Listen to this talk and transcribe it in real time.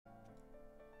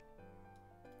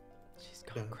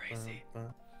It's going crazy.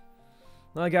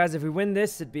 Well, guys, if we win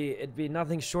this, it'd be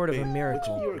nothing short of a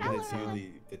miracle. Which of you are gonna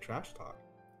do the trash talk?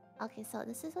 Okay, so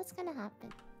this is what's gonna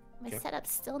happen. My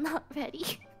setup's still not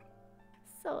ready.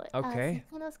 So okay.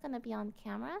 Sykkuno's gonna be on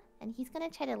camera, and he's gonna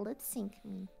try to lip sync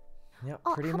me. Yeah,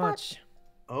 pretty much.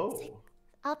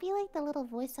 I'll be like the little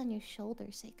voice on your shoulder,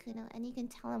 Sykkuno, and you can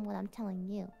tell him what I'm telling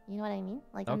you. You know what I mean?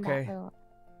 Like I'm that little...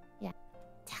 Yeah.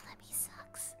 Tell him he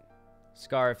sucks.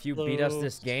 Scar, if you beat us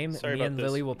this game, me and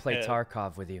Lily will play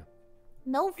Tarkov with you.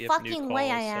 No fucking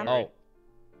way I am. Oh.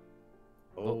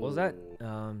 What was that?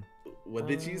 What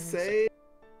did you say?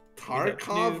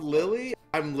 Tarkov, Lily?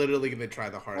 I'm literally gonna try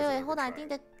the hardest. Wait, hold on. I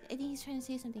think he's trying to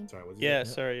say something. Sorry,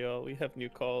 sorry, y'all. We have new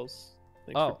calls.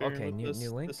 Thanks for okay. New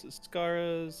link. This is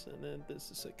Skara's, and then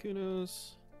this is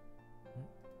Sykkuno's.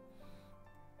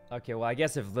 Okay, well, I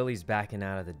guess if Lily's backing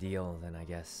out of the deal, then I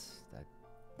guess that.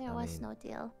 There was no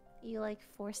deal. You like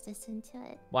forced us into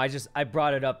it. Well, I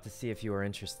brought it up to see if you were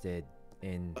interested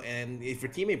in. And if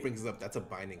your teammate brings it up, that's a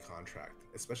binding contract,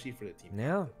 especially for the team.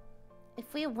 Yeah.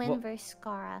 If we win versus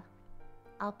Skara,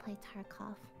 I'll play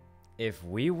Tarkov. If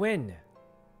we win.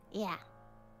 Yeah.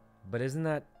 But isn't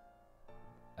that?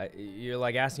 You're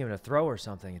like asking him to throw or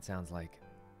something. It sounds like.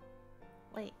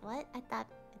 Wait, what? I thought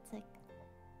it's like.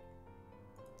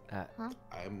 Huh?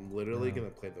 I'm literally gonna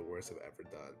play the worst I've ever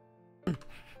done.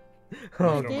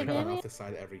 Off the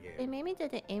side of every game. They made me do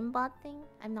the aimbot thing.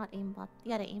 I'm not aimbot.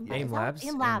 Yeah, the aimbot. Aim labs.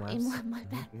 Aim lab. My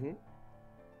bad.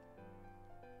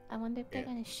 I wonder if they're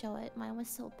gonna show it. Mine was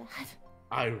so bad.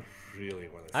 I really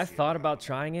want to. I thought about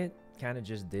trying it, kind of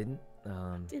just didn't.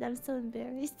 Dude, I'm so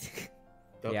embarrassed.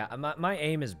 Yeah, my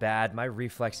aim is bad. My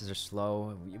reflexes are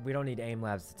slow. We don't need aim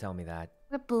labs to tell me that.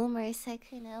 We're boomers,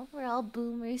 Sykkuno. We're all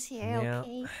boomers here,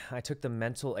 okay? I took the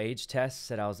mental age test,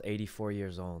 said I was 84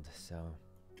 years old, so.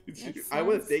 I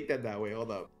wouldn't think that way.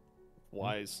 Hold up.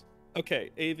 Wise.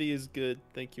 Okay, AV is good.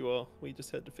 Thank you all. We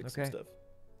just had to fix some stuff.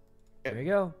 There you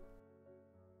go.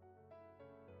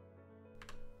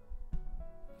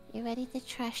 You ready to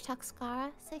trash talk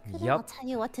Skara, Sykkuno? Yep. I'll tell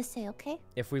you what to say, okay?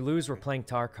 If we lose, we're playing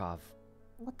Tarkov.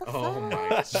 What the fuck? Oh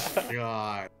my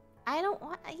god. I don't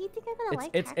want. You think I'm gonna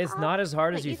like Tarkov? It's not as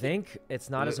hard as you think. It's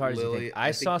not as hard as you think.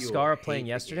 I saw Skara playing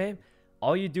yesterday.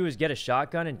 All you do is get a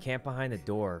shotgun and camp behind the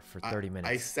door for 30 minutes.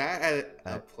 I sat at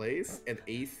a place and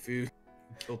ate food.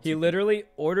 He literally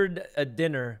ordered a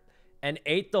dinner and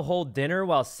ate the whole dinner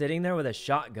while sitting there with a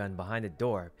shotgun behind the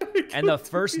door. And the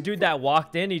first dude that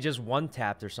walked in, he just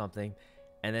one-tapped or something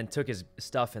and then took his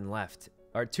stuff and left.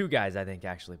 Or two guys, I think,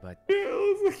 actually. But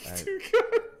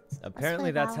apparently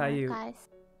that's how you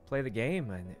play the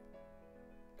game.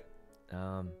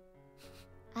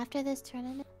 After this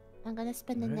tournament, I'm gonna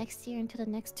spend the next year into the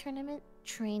next tournament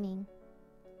training.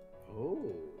 Oh.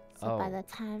 So by the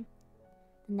time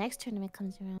the next tournament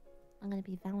comes around, I'm gonna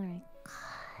be Valorant.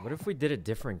 What if we did a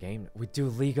different game? We do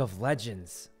League of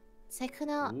Legends.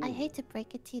 Sykkuno, I hate to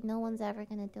break it to you, no one's ever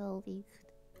gonna do a League.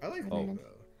 I like League though.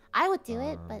 I would do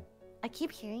it, but I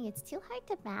keep hearing it's too hard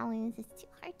to balance. It's too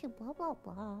hard to blah blah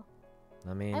blah.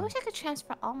 I mean, I wish I could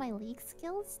transfer all my League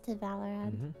skills to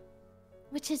Valorant.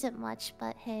 Which isn't much,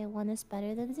 but hey, 1 is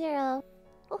better than 0.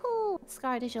 Woohoo!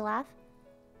 Scar, did you laugh?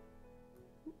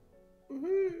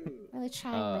 Really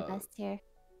trying my best here.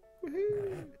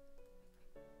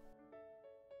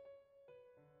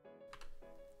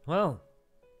 Well,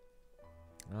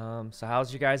 so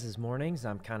how's you guys' mornings?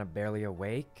 I'm kind of barely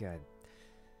awake.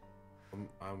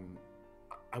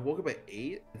 I woke up at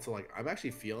 8, and so like I'm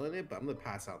actually feeling it, but I'm gonna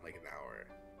pass out in like an hour.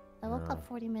 I woke up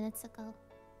 40 minutes ago.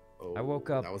 Oh, I woke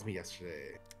up. That was me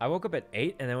yesterday. I woke up at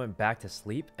 8 and then went back to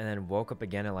sleep and then woke up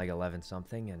again at like 11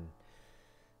 something and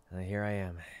here I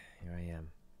am. Here I am.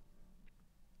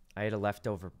 I ate a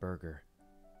leftover burger.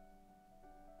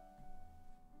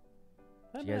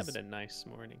 I'm having a nice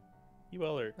morning. You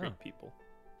all are great people.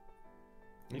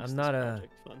 I'm not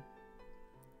fun.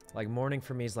 Like morning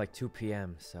for me is like 2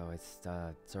 p.m. so it's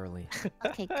early.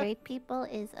 Okay, great people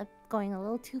is going a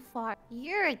little too far.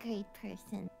 You're a great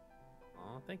person.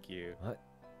 Oh, thank you. What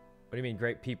do you mean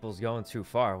great people's going too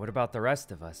far? What about the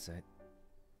rest of us?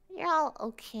 You're all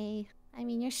okay. I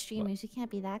mean, you're streamers. You can't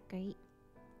be that great.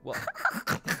 What?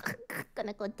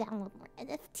 Gonna go down with more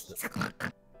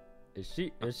NFTs.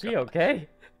 Is she okay?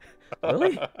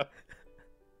 Really?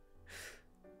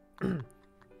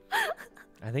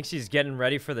 I think she's getting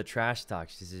ready for the trash talk.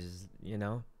 She's just, you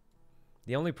know.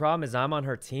 The only problem is I'm on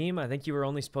her team. I think you were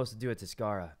only supposed to do it to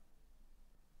Skara.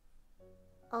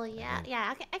 Oh yeah,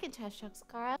 yeah. I can trash talk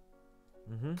Skara.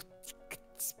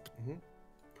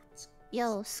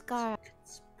 Yo, Skara.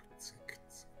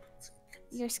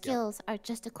 Your skills are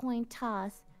just a coin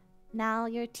toss. Now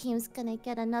your team's gonna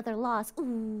get another loss.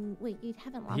 Ooh, wait, you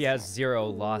haven't lost. He has yet. 0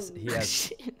 loss. He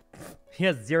has he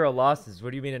has 0 losses.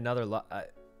 What do you mean another loss?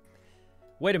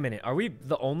 Wait a minute. Are we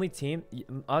the only team?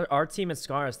 Our team and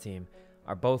Scar's team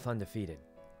are both undefeated,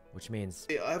 which means.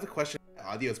 Hey, I have a question.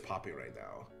 Audio is popping right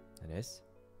now. It is.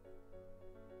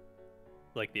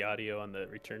 Like the audio on the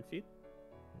return feed?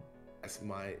 Yes,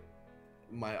 my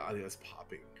audio is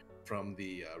popping from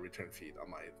the return feed on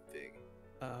my thing.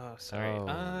 Oh, sorry. Oh,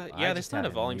 Yeah, I there's just not had a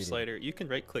it volume muted. slider. You can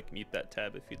right-click mute that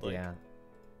tab if you'd like. Yeah.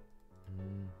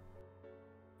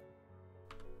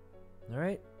 All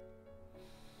right.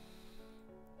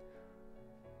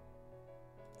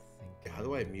 Yeah, how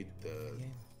do I mute the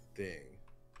thing?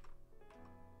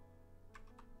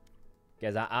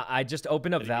 Guys, I just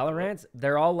opened up How do you do it? Valorant.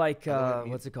 They're all like How do I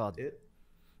mute what's it called? It?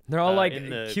 They're all like In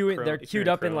the queuing. Chrome- They're if you're queued in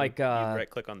up in Chrome, like you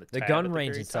right-click on the tab gun at the range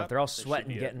very and stuff. top. They're all There should sweating,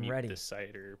 be a getting mute ready. this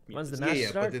side or mute When's the this match side. Yeah,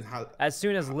 start? but then how? As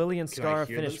soon as Lily and Can I Scar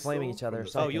hear finish them flaming still each other or from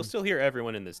the- something. Oh, you'll still hear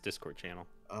everyone in this Discord channel.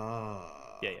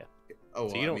 Ah. Yeah. Oh,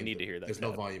 So well, you I don't mean, need to hear that There's no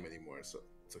tab. volume anymore, so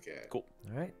it's okay. Cool.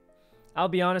 All right. I'll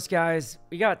be honest, guys.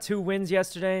 We got 2 wins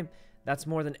yesterday. That's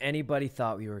more than anybody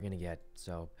thought we were going to get.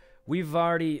 So we've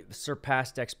already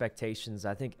surpassed expectations.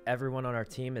 I think everyone on our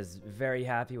team is very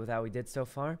happy with how we did so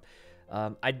far.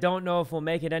 I don't know if we'll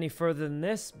make it any further than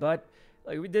this, but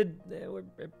like we did, we're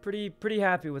pretty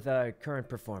happy with our current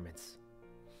performance.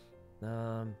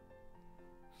 All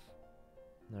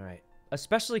right.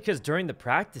 Especially because during the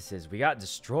practices, we got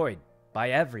destroyed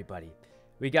by everybody.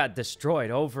 We got destroyed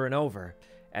over and over,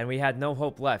 and we had no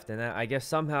hope left. And I guess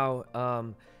somehow,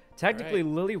 technically,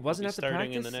 Alright. Lily wasn't We'll at be the starting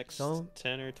practice. in the next so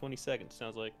 10 or 20 seconds.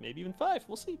 Sounds like maybe even 5.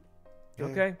 We'll see. Yeah.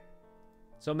 okay.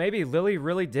 So maybe Lily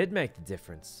really did make the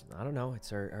difference. I don't know. It's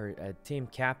her team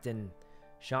captain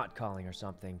shot calling or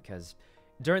something. Because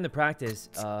during the practice,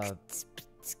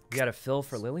 we got a fill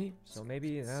for Lily. So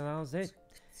maybe that was it.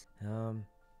 All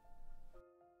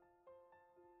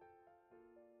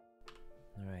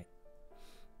right.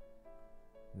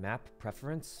 Map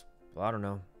preference? Well, I don't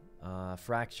know.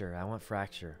 Fracture. I want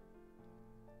fracture.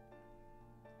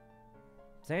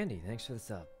 Sandy, thanks for the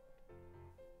sub.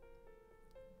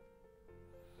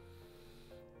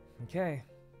 Okay.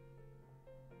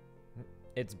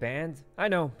 It's banned. I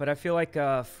know, but I feel like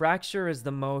fracture is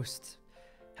the most...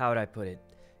 How would I put it?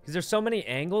 Because there's so many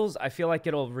angles, I feel like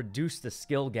it'll reduce the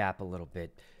skill gap a little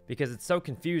bit. Because it's so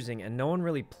confusing, and no one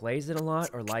really plays it a lot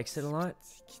or likes it a lot.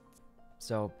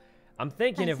 So, I'm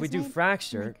thinking Guys, if we is do my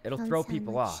fracture, it'll microphone throw sound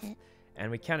people like off. shit? And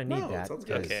we kind of need No, it that. sounds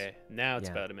good. 'cause- Okay, now it's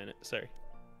yeah. about a minute. Sorry.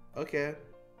 Okay.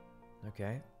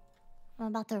 Okay. I'm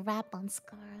about to rap on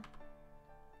Scar.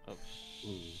 Oh, Ooh.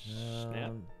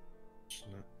 snap.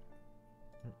 Snap.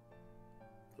 A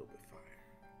little bit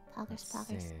fire. Poggers, Let's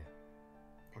poggers. see.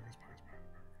 Poggers, poggers,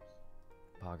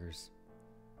 poggers. Poggers.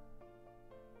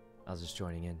 I was just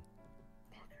joining in.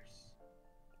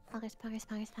 Poggers. Poggers, poggers,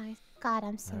 poggers, poggers. God,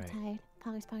 I'm so Alright. tired.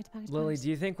 Poggers, poggers, poggers, Lily, poggers. do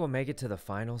you think we'll make it to the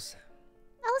finals?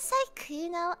 Oh,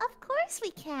 Sykkuno, of course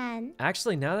we can.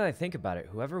 Actually, now that I think about it,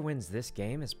 whoever wins this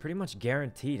game is pretty much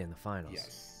guaranteed in the finals.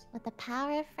 Yes. With the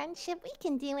power of friendship, we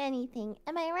can do anything.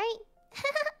 Am I right?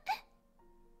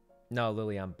 No,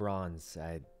 Lily, I'm bronze.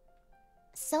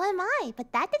 So am I,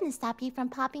 but that didn't stop you from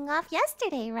popping off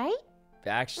yesterday, right?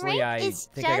 Actually, Right? I It's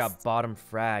think I got just- bottom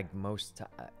frag most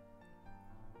time.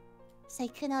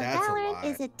 Sykkuno, That's a Valorant lie.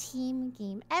 is a team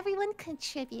game. Everyone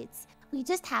contributes. We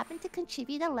just happen to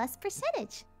contribute a less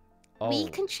percentage. We Oh,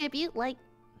 contribute like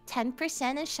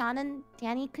 10% and Sean and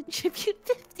Danny contribute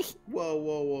 50. Whoa,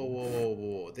 whoa, whoa, whoa, whoa,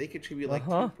 whoa. They contribute like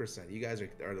Uh-huh. 2%. You guys are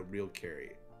the real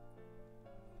carry.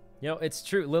 you know, it's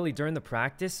true. Lily, during the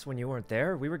practice, when you weren't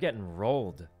there, we were getting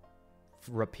rolled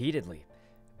repeatedly.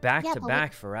 Back Yeah, to but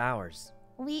back for hours.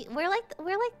 We're like the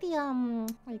what do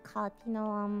you call it? You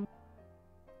know,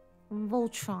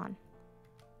 Voltron.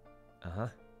 Uh-huh.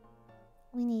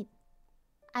 We need.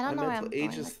 I don't My know where I'm mental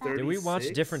going age is with that. 30. Did we watch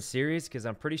 36? different series? Because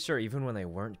I'm pretty sure even when they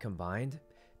weren't combined,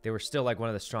 they were still like one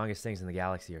of the strongest things in the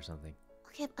galaxy or something.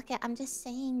 Okay. I'm just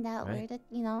saying that Right.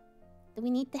 we're we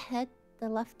need the head, the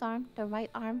left arm, the right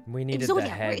arm. We needed Exodia. the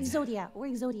head. We're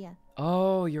Exodia.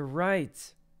 Oh, you're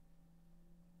right.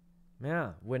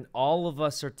 Yeah, when all of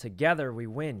us are together, we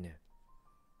win.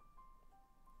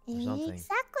 Or something.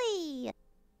 Exactly.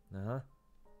 Uh-huh.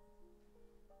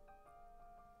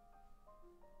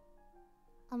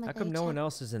 Oh my How god. come no check. one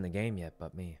else is in the game yet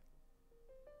but me?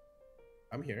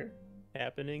 I'm here.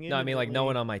 Happening. No, I mean like no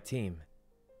one imminently. on my team.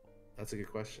 That's a good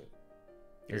question.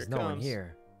 Here There's it no one comes.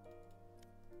 here.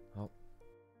 Oh,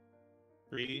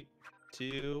 3,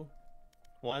 2,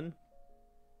 1.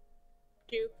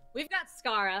 We've got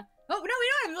Skara. Oh no, we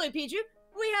don't have Lilypichu.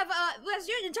 We have an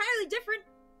entirely different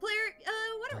player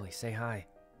Lily. Say hi.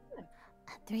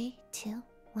 3, 2,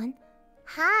 1.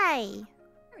 Hi. There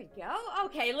we go.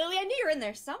 Okay, Lily, I knew you were in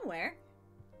there somewhere.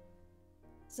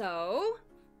 So,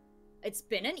 it's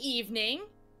been an evening.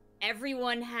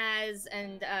 Everyone has,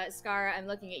 and Skara, I'm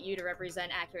looking at you to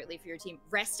represent accurately for your team,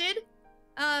 rested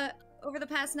over the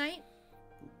past night?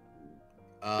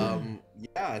 Yeah,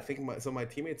 I think my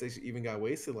teammates actually even got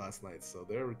wasted last night, so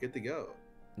they're good to go.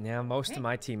 Yeah, most of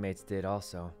my teammates did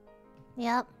also.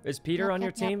 Yep. Is Peter on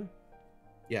your team?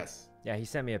 Yes. Yeah, he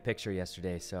sent me a picture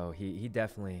yesterday, so he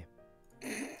definitely...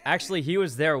 Actually, he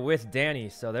was there with Danny,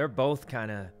 so they're both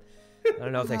kind of... I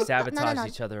don't know if they sabotage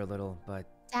each other a little, but...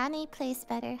 Danny plays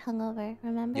better hungover,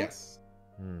 remember? Yes.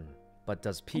 But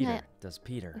does Peter? Does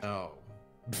Peter? No.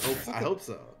 I hope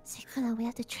so. Sykkuno, we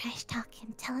have to trash talk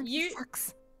him. Tell him he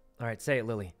sucks. All right, say it,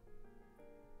 Lily.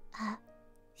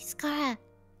 Skara,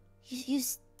 you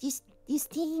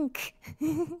stink.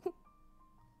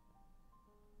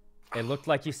 It looked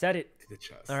like you said it. To the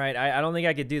chest. All right, I don't think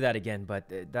I could do that again, but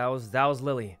that was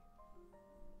Lily.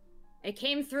 It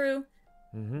came through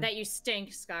that you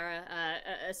stink, Skara.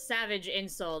 A savage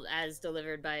insult as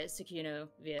delivered by Sykkuno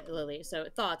via Lily. So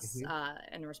thoughts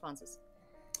and responses.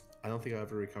 I don't think I'll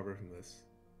ever recover from this.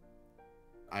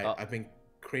 I've been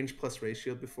cringe plus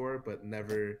ratioed before, but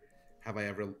never have I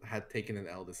ever had taken an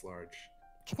L this large.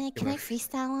 Can I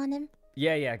freestyle on him?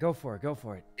 Yeah, go for it,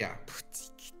 Yeah.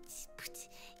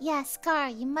 Yeah, Scar,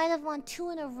 you might have won 2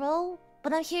 in a row,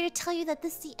 but I'm here to tell you that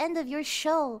this is the end of your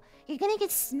show. You're gonna get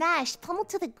smashed, pummeled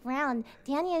to the ground.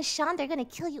 Danny and Sean, they're gonna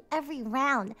kill you every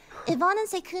round. Yvonne and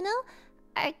Sykkuno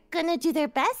are gonna do their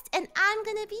best, and I'm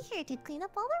gonna be here to clean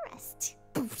up all the rest.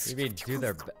 You mean do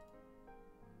their best?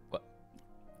 What?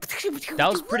 That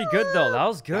was pretty good, though. That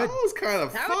was good. That was kind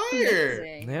of fire.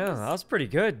 Yeah, that was pretty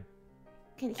good.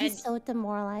 He's so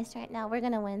demoralized right now. We're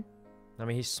gonna win. I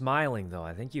mean, he's smiling, though.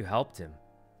 I think you helped him.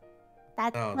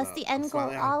 That was the end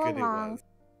goal all along.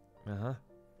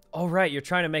 Oh, right. You're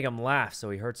trying to make him laugh so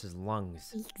he hurts his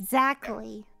lungs.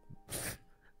 Exactly.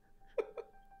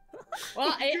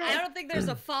 Well, I don't think there's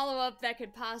a follow-up that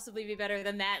could possibly be better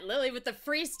than that. Lily with the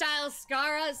freestyle,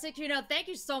 Skara, Sykkuno, thank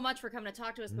you so much for coming to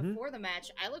talk to us before the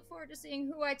match. I look forward to seeing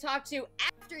who I talk to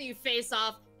after you face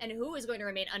off and who is going to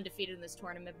remain undefeated in this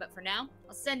tournament. But for now,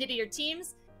 I'll send you to your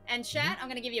teams. And chat, I'm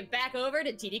going to give you back over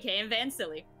to TDK and Van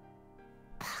Silly.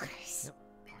 Poggers.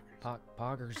 Yep.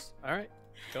 Poggers. All right.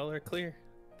 Y'all are clear.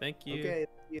 Thank you. Okay.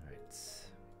 All right.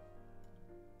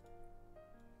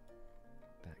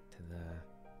 Back to the...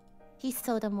 He's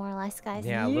so demoralized, guys.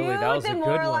 Yeah, Lily, that was a good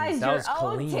one. That was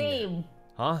clean. Team.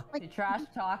 Huh? To trash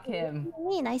talk him. What do you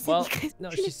mean? I said well, no,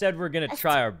 she said we're gonna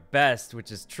try our best,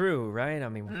 which is true, right? I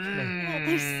mean,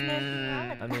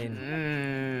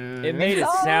 it made it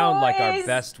sound like our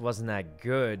best wasn't that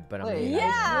good, but I mean,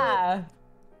 yeah.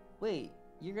 Wait,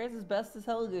 your guys' best is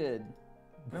hella good.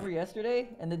 Remember yesterday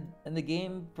and the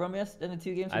game from the 2 games from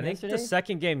yesterday? I think the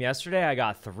second game yesterday I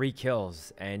got 3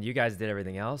 kills and you guys did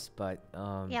everything else, but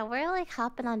yeah, we're like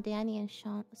hopping on Danny and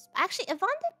Sean. Actually, Yvonne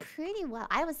did pretty well.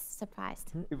 I was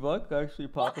surprised. Yvonne actually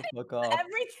popped the fuck off.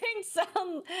 Everything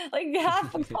sounds like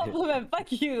half a compliment.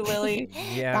 Fuck you, Lily.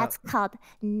 Yeah. That's called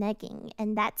negging,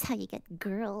 and that's how you get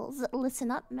girls. Listen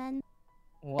up, men.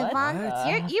 What?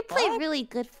 Yvonne, you play really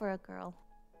good for a girl.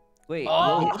 Wait,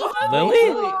 Lily?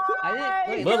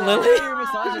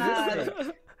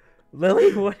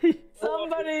 Lily, what?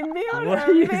 Somebody mute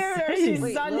her. She's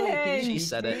unhinged. She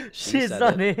said it. She's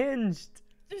unhinged.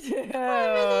 Dude.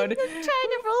 I'm trying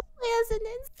to roleplay as an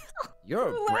insult. You're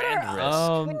a brand risk.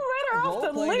 You let her off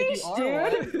the leash,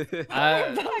 dude.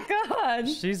 Back on.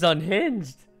 She's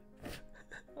unhinged.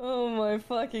 Oh my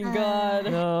fucking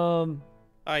god.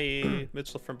 IE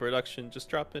Mitchell from production, just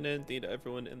dropping in. Need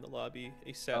everyone in the lobby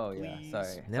ASAP. Oh yeah, please.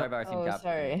 sorry. Yep. Sorry about our team captain.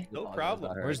 Sorry. No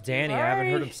problem. Where's Danny? I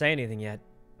haven't heard him say anything yet.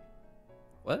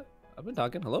 What? I've been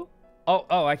talking. Hello? Oh,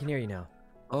 I can hear you now.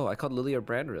 Oh, I called Lily a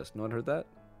brand risk. No one heard that?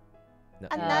 No.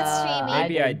 I'm not streaming.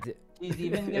 Maybe I did. She's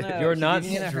even gonna. You're not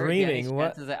she's even gonna streaming. Hurt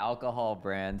What? As an alcohol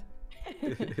brand.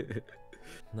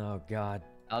 Oh God.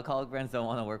 Alcoholic brands don't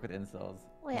want to work with incels.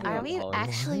 Wait, are we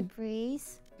actually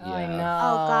Breeze? Yeah. I know.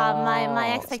 Oh god,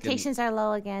 my expectations are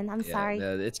low again. I'm sorry.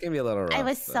 Yeah, it's gonna be a little rough. I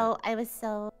was so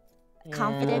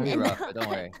confident in rough, but don't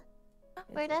worry.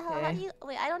 Where the hell are you?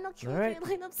 Wait, I don't know Q3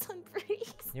 lineups on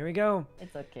Breeze. Here we go.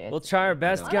 It's okay. We'll try our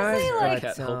best, Honestly, guys. like- I But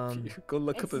can't help you. Go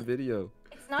look up a video.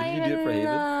 It's not Did you do it for even.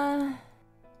 Haven?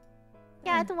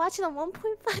 Yeah, I had to watch it on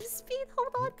 1.5 speed.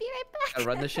 Hold on, be right back. I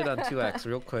run this shit on 2x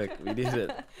real quick. We need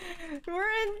it. We're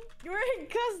in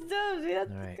customs. We have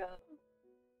to Alright. go.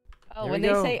 Oh, There when we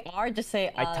they go. say R, just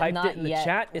say I typed not it in the yet.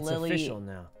 chat. It's Lily, official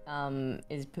now.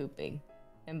 is pooping,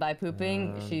 and by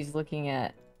pooping, she's looking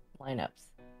at lineups.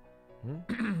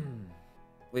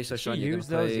 Wait, so She Sean, you used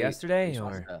those yesterday,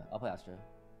 or Astra. I'll play Astra.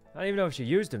 I don't even know if she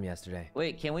used them yesterday.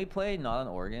 Wait, can we play not on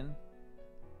Oregon?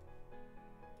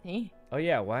 Hey? Oh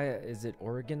yeah, why is it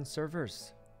Oregon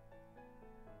servers?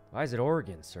 Why is it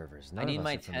Oregon servers? None I need of us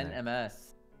my are from 10 there.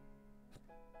 MS.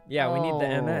 Yeah, we need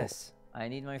the Oh. MS. I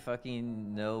need my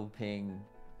fucking no ping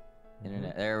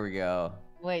internet. There we go.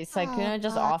 Wait, Sykkuno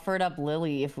just God. offered up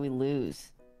Lily if we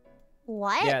lose.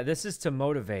 What? Yeah, this is to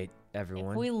motivate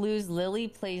everyone. If we lose, Lily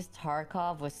plays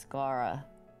Tarkov with Skara.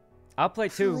 I'll play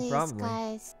too, Please, probably.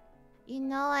 guys. You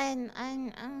know, I'm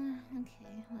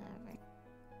okay, whatever.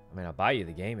 I mean, I'll buy you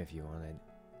the game if you want it.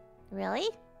 Really?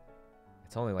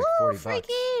 It's only like Ooh, 40 free bucks.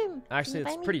 game! Actually, Can you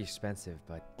it's buy me- pretty expensive,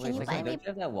 but Can you Wait, buy don't me- you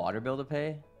have that water bill to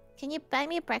pay? Can you buy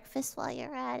me breakfast while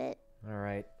you're at it? all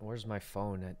right. Where's my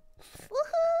phone at?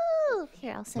 Woohoo!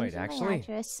 Here, I'll send Wait, you actually? my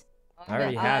address. I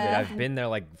already have it. I've been there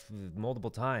like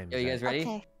multiple times. Yo, you guys ready?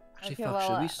 Okay. Actually, Okay, fuck, well,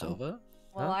 should we Sova?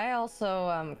 Well, Huh? I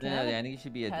also can I No, have I a think it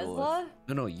should be a duelist. Tesla?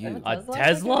 No, you. I A have a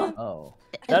Tesla? Oh.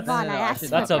 That's- Yvonne, No, I I asked should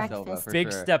for That's a breakfast. for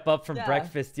Big sure. step up from Yeah.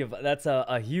 breakfast. That's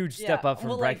a huge step Yeah, up from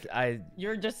well, like, breakfast.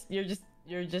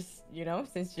 You're just, you know,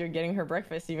 since you're getting her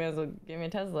breakfast, you might as well give me a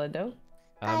Tesla, no?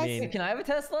 I Guys, mean, Can I have a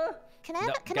Tesla? Can I have,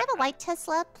 No, can I have a white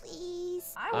Tesla,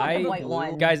 please? I want the white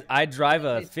one. guys, I drive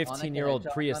a It's Sonic and 15-year-old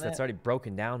Hedgehog Prius on that's it. already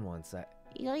broken down once.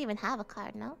 You don't even have a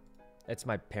car, no? It's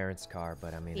my parents' car,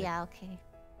 but I mean, Yeah, okay.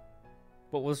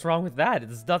 but what's wrong with that?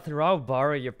 There's nothing wrong with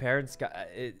borrowing your parents' car.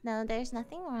 No, there's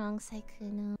nothing wrong,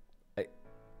 Sykkuno. I-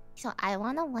 So I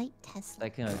want a white Tesla.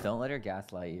 Like, don't let her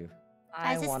gaslight you.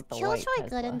 I Guys, is want the white Killjoy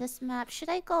good in Tesla. this map? Should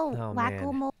I go Oh, Wacko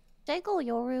man. mode? Should I go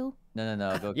Yoru?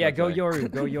 No, go. Yeah, go Killjoy.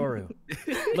 Yoru, go Yoru.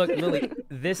 Look, Lily,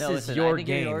 this No, is listen, your I think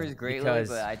game Yoru's great, because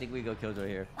Lily, but I think we go Killjoy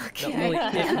here. no, Lily,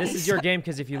 this is your game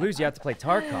because if you lose, you have to play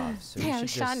Tarkov. So you Damn, should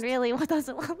Sean just... really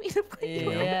doesn't want me to play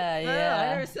Yoru. Yeah, No, I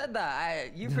yeah. never said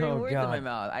that. You put Oh, words in my God.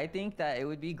 mouth. I think that it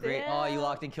would be great. Oh, you Yeah.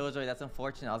 locked in Killjoy. That's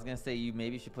unfortunate. I was gonna say you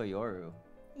maybe should play Yoru.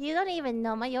 You don't even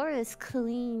know. My Yoru is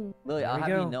clean. Lily, There I'll we have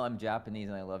go. you know I'm Japanese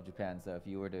and I love Japan. So if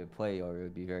you were to play Yoru, it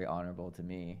would be very honorable to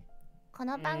me. こ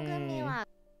の番組は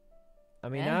I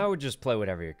mean, Yeah. I would just play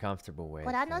whatever you're comfortable with.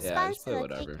 ご覧のス Yeah, パン just ス play の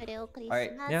whatever. 提供でお送りし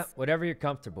Alright. ます。 Yeah, whatever you're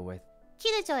comfortable with. キ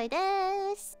ルジョイで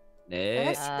す。よろ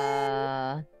Ne, し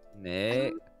く。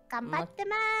 ne. 頑張って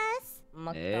ます。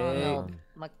 McDonald. Um,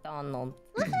 McDonald.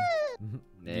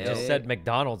 You just said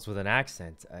McDonald's with an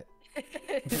accent.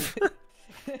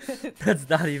 That's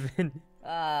not even.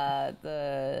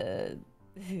 The...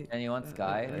 And you want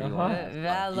Sky? Or you Uh-huh. want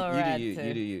Valorant. You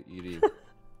do you.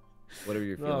 Whatever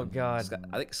you're feeling. Oh, God.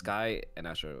 I think Sky and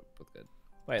Asher are both good.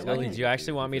 Wait, Sky Lily, can do be you good actually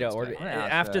too, want me if to it's order Sky. I'm gonna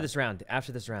ask after her. this round?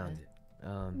 After this round.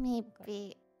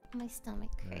 Maybe. My stomach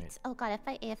Alright. hurts. Oh god, if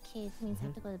I AFK, it means I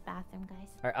have to go to the bathroom, guys.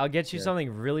 All right, I'll get you Yeah. something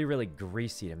really, really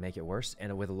greasy to make it worse,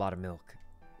 and with a lot of milk.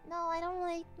 No, I don't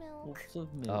like milk.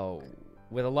 Oh,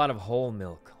 with a lot of whole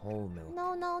milk. Whole milk.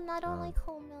 No, I don't Oh. like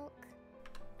whole milk.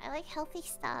 I like healthy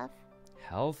stuff.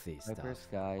 Healthy Hyper stuff.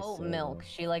 Sky. Oat so- milk.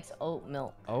 She likes oat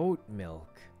milk. Oat milk.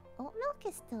 Oat milk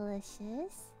is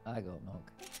delicious. I go milk.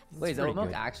 It's Wait, is pretty oat milk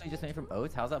good. actually just made from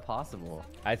oats? How's that possible?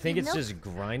 I think it's Milk? just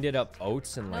grinded up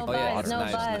oats and like No Oh, yeah, buys, it's no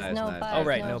nice, buys, nice, no nice. buys. Oh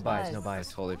right, no no buys, no I buys.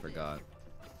 totally forgot.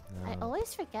 I No.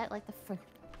 always forget like the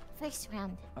first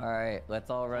round. Alright, let's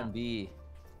all run B.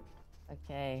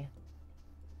 Okay.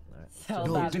 Alright. So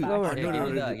No, that dude, back no, there. Hey, no, give no,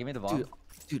 me no, the- give me the bomb.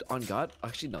 Dude, on God?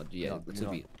 Actually, no. Yeah, Give it's me a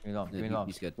the B. bomb. Give me the bomb. Give me the Yeah, bomb.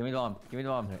 he's good. Give me the bomb. Give me the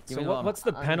bomb. Give So me the bomb. what's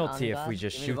the On- penalty on if we God?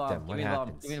 just Give me the shoot bomb. them? What Give me the bomb.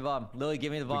 happens? Give me the bomb. Lily,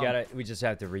 give me the We bomb. we just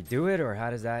have to redo it, or how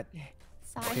does that?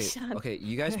 Sorry, Okay, Sean. okay,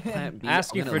 you guys plant B.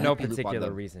 Asking I'm gonna for no loop on particular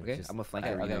them, reason, Okay, just- I'm gonna flank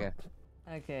Okay, every okay, okay.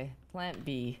 okay. Okay. Plant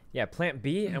B. Yeah, plant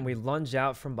B, and we lunge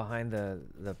out from behind the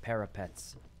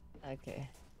parapets. Okay.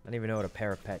 I don't even know what a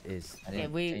parapet is. I Okay,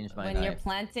 didn't we change my when you're knife.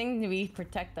 planting, do we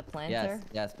protect the planter?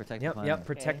 Yes, protect Yep, the yep. planter.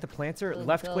 Protect Okay. the planter. Go,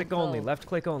 Left go, click only. go. Left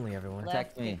click only, everyone.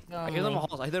 Protect me. I hear them in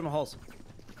halls. I hear them in halls.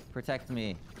 Protect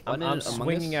me. I'm One in Among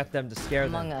swinging Us. at them to scare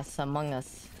Among them. us, among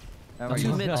us. Remember, Two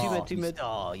you mid, two stall, mid, two you mid.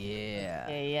 stall, yeah.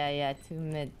 Okay, yeah. 2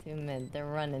 mid, 2 mid. They're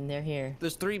running. They're here.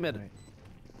 There's 3 mid. Right.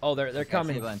 Oh, they're I see a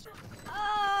coming. bunch.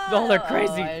 No, they're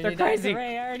crazy. I already They're died to crazy.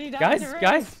 Ray, I already died Guys, to Ray.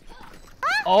 guys.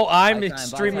 Oh, I'm Bye time, bye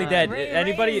extremely time. dead. Ray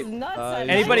Anybody? is nuts at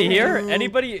Anybody night. here?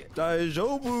 Anybody?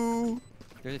 Daijobu.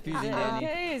 There's a fusing, Is it Danny.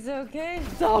 okay? Is it okay?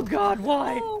 Oh God,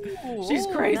 why? Ooh, She's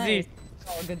ooh, crazy. Nice.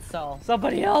 Oh, good stall.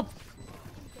 Somebody help!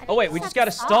 I Oh think wait, we just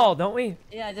gotta stall, don't we?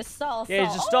 Yeah, just stall. Yeah,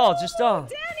 stall. just stall, Oh, just stall.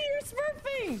 Danny,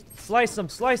 you're smurfing. Slice them,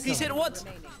 slice He's them. hit once.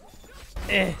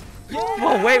 Eh.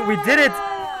 Whoa, wait, we did it!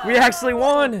 We actually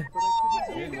won!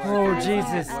 Oh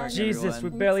Jesus, Work, Jesus, we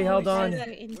everyone. barely held on.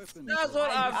 That's what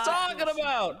I'm talking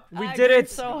about. We I did griefed it!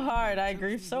 so hard. I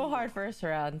griefed so hard first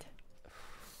round.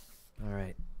 All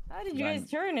right. How did you guys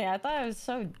turn it? I thought it was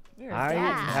so weird. I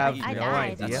Yeah, have I no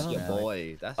died. idea. That's your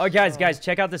boy. That's Oh, guys,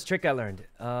 check out this trick I learned.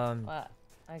 What? Okay.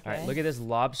 All right, look at this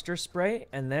lobster spray,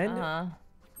 and then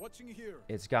Watching here.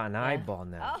 it's got an eyeball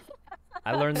now. Oh.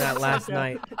 I learned that last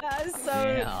night. That is so.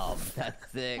 Damn,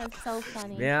 that's sick. That's so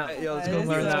funny. Yeah, Yo, let's That go is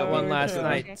learned that so one last true.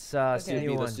 night. It's Okay. new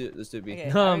one. Let's do it, B. Okay,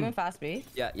 are we Um, going fast B?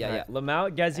 Yeah, yeah.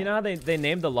 Lamau, guys, you know how they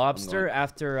named the lobster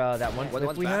after that one What flip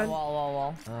one's we back? had?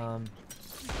 Wall.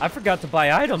 I forgot to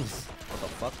buy items. What the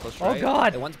fuck? Close Oh, right.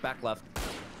 God. Hey, one's back left.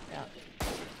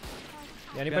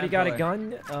 Anybody Bad got a boy.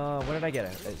 gun? What did I get?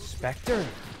 A Spectre?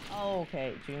 Oh,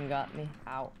 okay. June got me.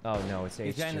 Ow. Oh no, it's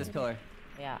He's behind this HG. pillar.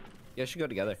 Yeah. Yeah, should go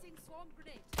together.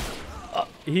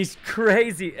 He's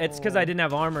crazy. It's because I Oh. didn't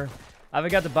have armor. I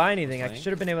forgot to buy anything. I Flank.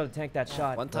 should have been able to tank that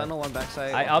shot. One but tunnel, one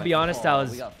backside. I'll be honest. I Oh,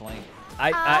 was we got flanked.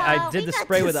 I Oh, did we the got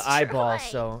spray with the eyeball,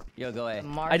 destroyed. so Yo, go away.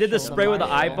 I did the Marshall, spray with the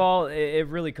Marshall. eyeball. It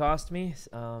really cost me.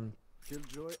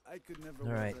 Killjoy, I could never All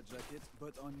wear right. that jacket,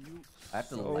 but on you. I have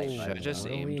to So- light Oh, Should I just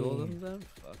What are aim duel we- them then?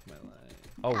 Fuck my life.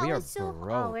 Oh, we That are was so-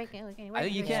 broke. Oh, we're good. I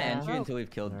think you can't Yeah. enter until we've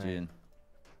killed Alright. June.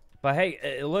 But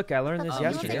hey, look, I learned this We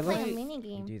yesterday. should play a Look, mini you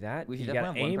game. do that. We should You definitely gotta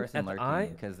have one aim person at the eye.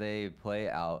 lurking because they play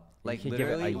out. Like could give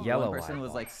it a literally, yellow one person was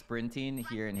eyeball. like sprinting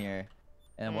here and here,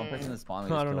 and then one person is spawning.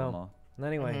 We I just don't killed know. them all.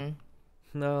 Anyway,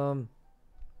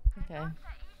 Okay.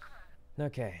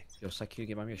 okay. Yo, Sykkuno,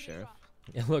 give me a sheriff.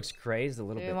 It looks crazed a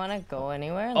little Do you bit. want to go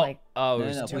anywhere? Oh, Like, it No,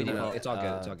 was no, too we No, did late. it. it's all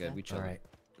good. It's all good. We chill. All right.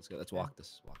 Let's go. Let's walk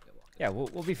this. Walk it. Yeah,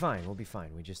 we'll be fine. We'll be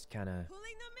fine. We just kind of,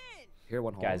 Here,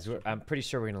 one hole. guys. I'm pretty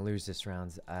sure we're gonna lose this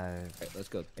round. Alright, let's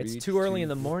go. It's 3, too early in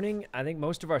 2, the morning. I think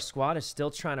most of our squad is still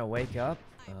trying to wake up.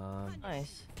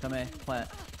 nice. Come in, plant.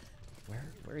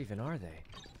 Where even are they?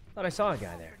 Thought I saw a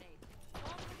guy there.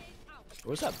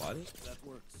 Where's that body?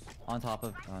 On top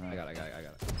of. Oh, no. I got it.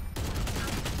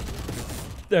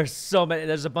 There's so many.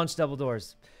 There's a bunch of double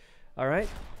doors. All right,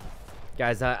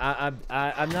 guys.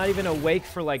 I'm not even awake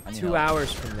for like I need 2 help.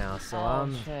 hours from now, so Oh,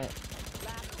 shit.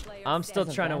 I'm still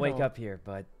That's a trying to wake vandal. up here.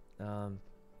 But all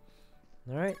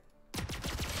right,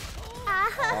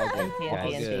 All good. TNT, All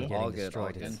TNT. good. getting All good.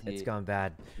 destroyed. All good. It's gone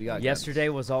bad. We got Yesterday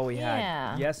was all we had.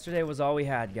 Yeah. Yesterday was all we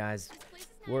had, guys.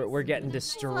 We're getting What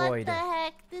destroyed. the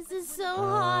heck? This is so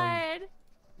hard.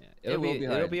 Yeah, It will be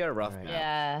it'll hard. be a rough Alright.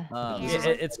 map. Yeah.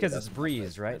 It's because it's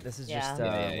breeze, right? This is Yeah. just Yeah,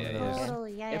 one of yeah, those. yeah.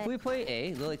 Totally, yeah. If we play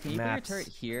A, Lily, can you Maps. put your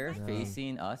turret here, No.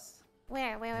 facing us?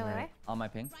 Where? On my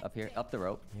ping, up here, up the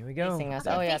rope. Here we go. Facing us.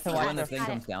 Oh, yeah, to Facing watch When the us. the thing Got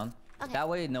it. comes down. Okay. That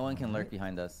way, no one can lurk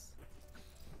behind us.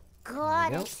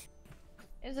 Got There we it.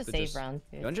 It was a So save just- round,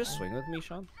 too. You want to just swing with me,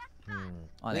 Sean?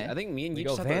 On A. I think me and We you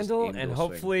go just have to just Vandal, aim and dual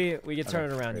hopefully we can swing. turn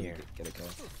it Okay, around ready, here. Get a kill.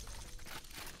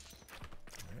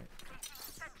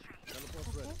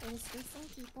 Okay, there's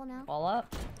facing people now. Fall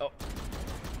up. I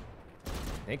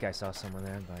think I saw someone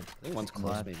there, but I think one's close.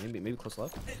 Left. Maybe close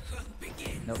left.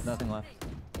 Nope, nothing left.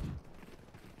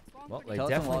 well, they Tell us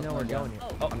when definitely walls know we're come going down.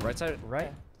 here. Oh, on the right side.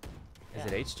 Right? Is Yeah.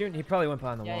 it H June? He probably went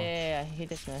behind the Yeah, wall. yeah. He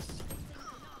dismissed.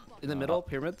 In the middle,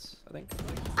 pyramids, I think.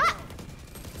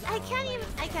 I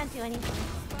can't do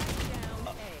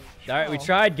anything. All right, we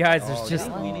tried, guys. There's Oh, just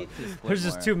yeah. We need to split there's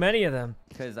just more, too many of them.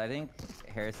 Because I think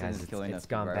Harrison Guys, is killing us. it's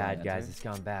gone before bad, we guys. enter. It's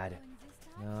gone bad.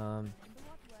 Over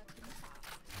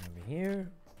here.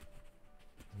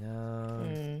 No.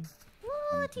 Hmm.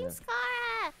 Woo, Team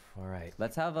Scara! All right.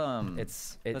 Let's have It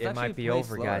Let's might actually be play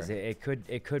over, guys. slower.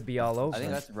 It could be all over. I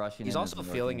think that's rushing. He's in also as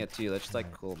the feeling north it too. Let's just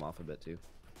like cool him off a bit too.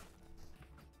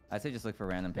 I'd say just look for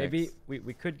random picks. Maybe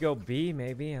we could go B.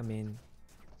 Maybe. I mean,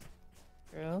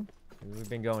 True. we've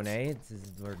been going A.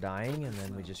 We're dying, and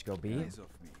then we just go B. Eyes off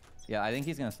me. Yeah, I think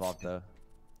he's gonna swap though.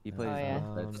 He plays. Oh, yeah.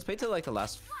 Let's wait till like the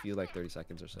last few like 30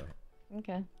 seconds or so.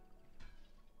 Okay.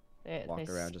 They, Walk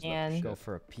they around, just scan Go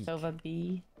for a peek. Sova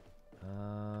B.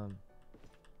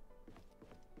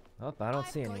 Oh, I don't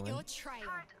see anyone.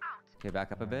 Okay,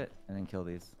 back up a bit and then kill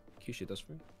these. Can you shoot those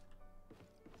for me?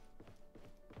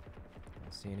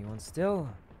 Don't see anyone still.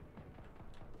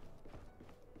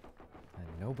 And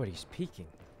nobody's peeking.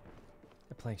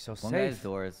 They're playing so One safe. guy's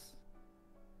doors.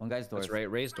 One guy's doors. That's right.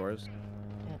 Raise doors.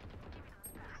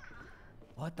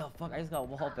 What the fuck? I just got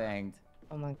wall banged.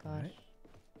 Oh my gosh.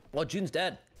 Well, June's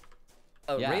dead.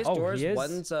 Yeah. Raised Oh, doors. he is?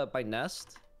 One's by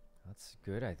nest. That's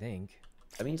good, I think.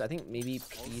 That means I think maybe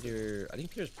Peter. I think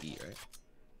Peter's B, right?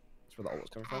 That's where the ult was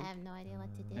coming I from. have no idea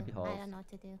what to do. Maybe I Halls. don't know what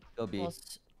to do. Go B. Well,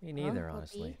 Me neither, Go B?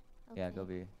 honestly. Yeah, Okay. go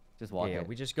B. Just walk Yeah, it.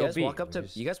 we just You go guys B. walk up We to.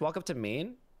 just- You guys walk up to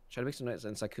main. Try to make some noise,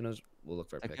 and Sykkuno's will look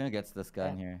for a pick. Sykkuno gets this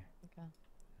gun Yeah. here. okay.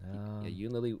 Yeah, you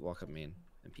and Lily walk up main.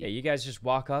 And yeah, Pete. you guys just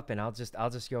walk up, and I'll just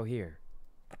go here.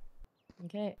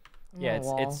 Okay. I'm Yeah, on it's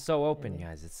wall. so open, maybe.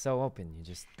 guys. It's so open. You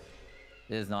just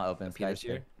It is not open. And Sky's Peter's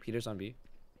here. Peter's on B.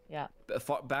 Yeah.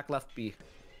 Back left B.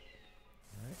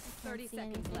 30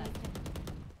 seconds left.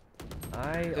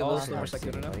 I Hey, also more don't see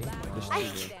Sykkuno now?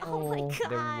 anybody. Oh my god.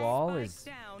 The wall is.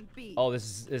 Oh,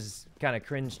 this is kind of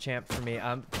cringe champ for me.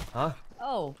 Huh?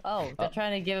 Oh, they're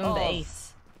trying to give him the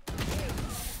ace.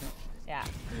 Yeah.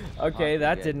 Okay,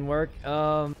 that didn't work.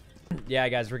 Yeah,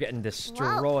 guys, we're getting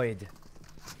destroyed.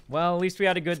 Well, at least we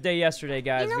had a good day yesterday,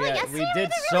 guys. You know what, we yesterday did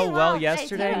did so really well well.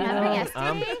 yesterday. Guys, You remember know,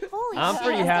 yesterday? Holy I'm shit,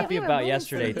 pretty yesterday happy we were about winning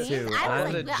yesterday some too. games. I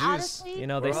was like, honestly, You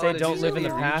know, they say don't live in the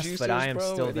past, but I am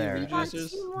still there.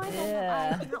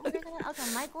 Yeah.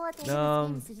 Okay, my goal at the end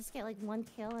of this game is to just get like 1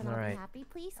 kill and I'll be happy,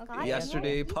 please. God,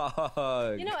 Yesterday,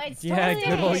 Pog. You know, it's Yeah, totally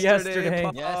good old yesterday.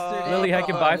 Yesterday, Lily, I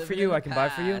can buy living for in you. the I can buy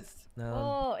for you. past.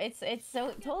 Oh, it's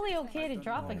so totally okay to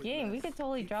drop a game. We could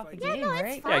totally drop a Yeah, game, no, it's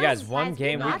right? fine. Yeah, guys, Guys, one we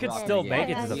game. We got could this. still Yeah, make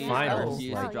it yeah, to the yeah. finals.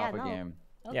 Refuse Like, to drop yeah, a no. game.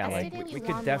 yeah, Okay. like Yesterday we we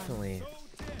could won definitely.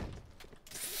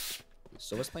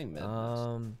 So let's play mid.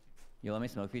 You let me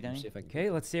smoke for you, Danny? See if I can. Okay,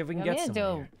 let's see if we can You get want me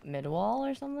some. to do mid wall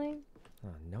or something? Oh,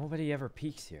 nobody ever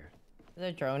peeks here.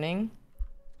 They're droning.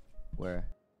 Where?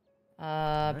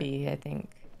 B, I think.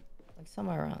 Like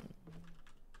somewhere around.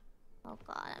 Oh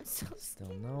god, I'm so Still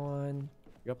no one.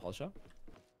 You got Paul shot?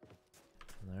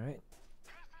 All right.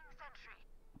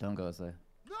 Don't go this way.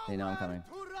 They know I'm coming.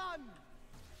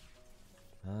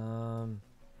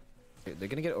 They're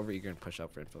gonna get over eager and push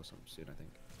up for info soon, I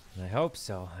think. I hope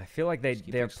so. I feel like they're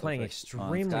keep playing like-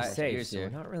 extremely Sky, safe, here's so we're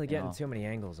here. not really getting Yeah. too many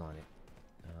angles on it.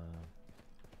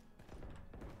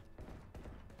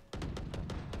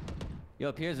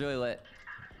 Yo, Pierre's really lit.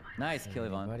 Nice kill,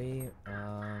 Yvonne. Buddy,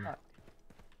 I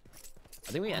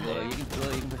think we ended Lily, it. you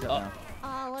can push up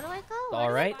now. where do I go?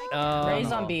 all right.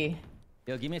 Ray's on B.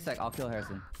 Yo, give me a sec. I'll kill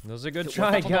Harrison. Those are good Double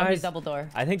try, door, he's guys. double door.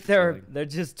 I think they're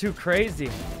just too crazy.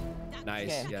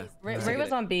 Nice, Okay. yeah. Ray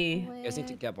was on B. You guys need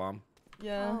to get bomb.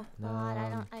 Yeah. Oh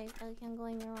god, I can't go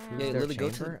anywhere around. Yeah, Is there Lily, go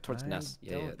chamber? towards I nest.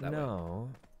 Yeah, don't that way. know.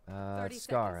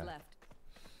 Scara.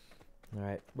 All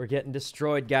right, we're getting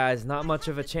destroyed, guys. Not much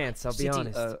of a chance. I'll be CT,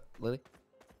 honest. Lily,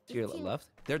 to your left.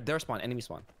 They're spawn. Enemy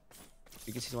spawn.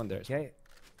 You can see one there. Okay.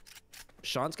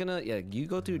 Sean's gonna you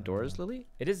go through doors, Lily.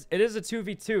 It is a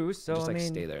 2v2, so Just I like mean,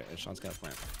 stay there, and Sean's gonna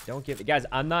plant. don't give it, guys.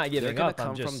 I'm not giving gonna up. I'm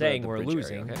come just from saying the we're bridge area,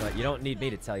 losing, okay? but you don't need me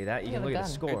to tell you that. You You can have look a at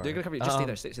the gun. score. They're gonna cover you. Just stay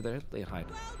there. Stay there. Lay and hide.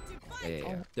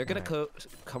 Yeah. They're gonna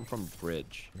come from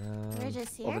bridge We're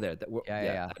just here. over there.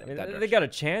 Yeah. I mean, that they direction. got a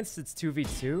chance. It's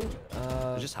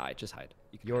 2v2. Just hide. Just hide.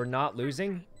 You can- You're not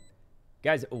losing,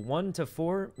 guys. 1 to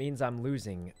 4 means I'm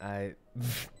losing.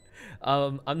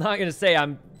 I'm not gonna say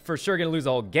I'm for sure gonna lose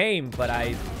the whole game, but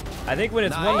I think when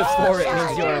it's 1 to 4, it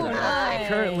means you're Nice.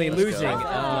 currently Let's go. losing.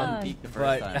 Well Peek the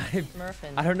first But time.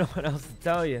 Smurfing. I don't know what else to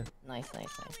tell you. Nice.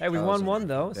 Hey, we That won was a one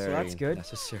though, so that's very good.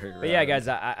 necessary But yeah, round. guys,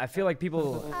 I feel like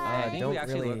people I think don't we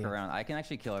actually really. look around. I can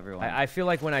actually kill everyone. I feel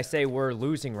like when I say we're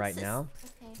losing right now,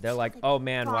 they're like, "Oh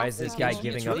man, why is this guy It's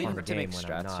giving It's up really on the hard to game make when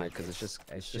I'm strats not?" here because it's just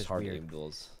just hard weird. game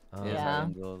duels. It is Yeah.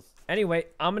 hard duels. Anyway,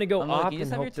 I'm gonna go Lily, up can you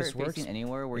just and have your hope this turret works. facing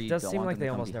anywhere where It you does don't seem want like them they to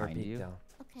come almost never behind peek you? though.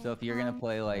 So if you're gonna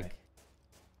play like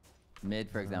mid,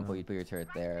 for example, you put your turret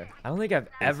there. I don't think I've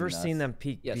ever us. seen them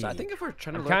peek Yeah, B. so I think if we're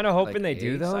trying to I'm look, kinda hoping like, they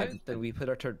do, A though. side, then we put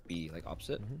our turret B like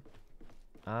opposite.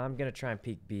 I'm gonna try and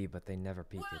peek B, but they never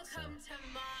peek it. So. When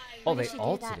Oh, did they she do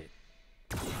ulted that? it.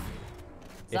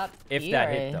 Is that If B that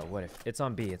or hit A? though, what if it's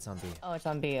on B? It's on B. Oh, it's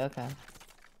on B. Okay.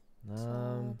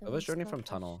 I was journeying from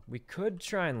tunnel. We could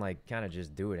try and like kind of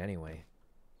just do it anyway.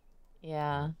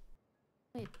 Yeah.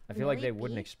 Wait, I feel like really they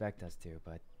wouldn't B? expect us to,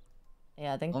 but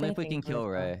Yeah, I think. Only they if we can think kill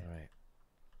we're- Ray. all right.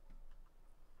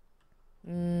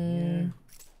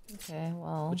 Okay.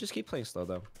 Well. We'll just keep playing slow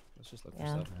though. Let's just look for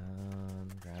Yeah. stuff.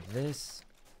 Grab this.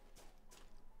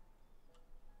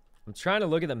 I'm trying to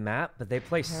look at the map, but they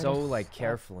play so like stuff.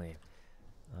 carefully.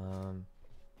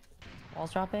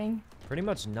 Walls dropping. Pretty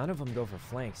much none of them go for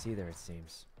flanks either, it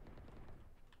seems.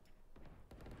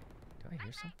 Do I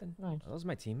hear something? Nice. Are those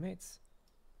my teammates?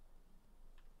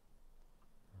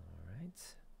 All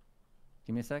right.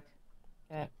 Give me a sec.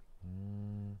 Okay.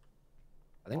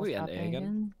 I think we end A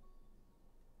again.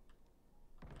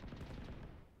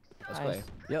 Let's play. Nice.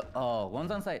 Yep. Oh,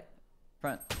 one's on site.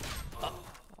 Front.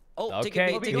 Oh, take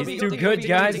Okay, it, take it, he's take it, too take it, good, take it,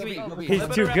 guys. take it, take it. He's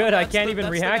Flip it too around, good. I that's can't the- even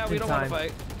that's the react guy we in don't wanna time.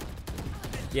 fight.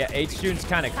 Yeah, H-June's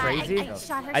kind of crazy. I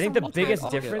shot her I think the so many biggest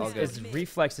times. difference all good. is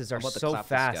reflexes are I'm about to so clap this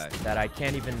fast guy. that I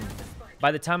can't even.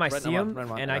 By the time I Run see him on, him run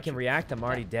him on, and I got can you. react, I'm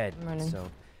already dead. I'm running. So,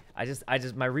 I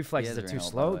just my reflexes are has too ran out,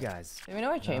 by slow, the way. guys. Do we know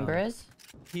where chamber is?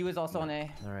 He was also on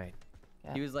A. All right.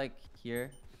 Yeah. He was like here.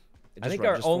 I think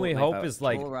our Just full only knife hope out. is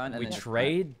like Full run and we then-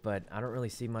 trade, but I don't really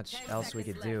see much else we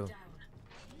could do.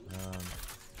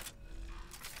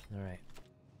 All right.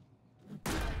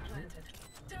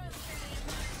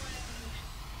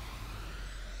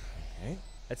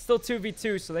 It's still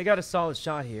 2v2, so they got a solid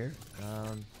shot here.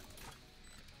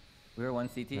 We were 1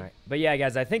 CT. Right. But yeah,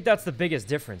 guys, I think that's the biggest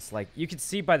difference. Like, you could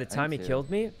see by the time he too. killed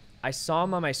me, I saw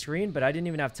him on my screen, but I didn't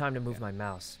even have time to move my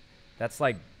mouse. That's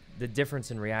like the difference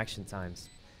in reaction times.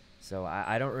 So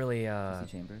I don't really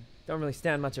don't really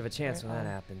stand much of a chance when that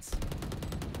happens.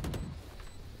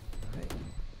 Right.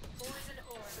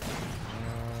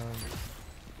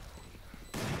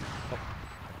 Oh,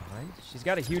 behind. She's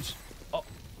got a huge. Oh.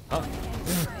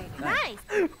 Nice.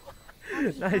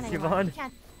 Nice, Yvonne.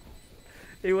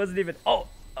 He wasn't even. Oh.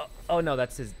 Oh no,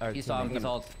 that's his. He saw him. He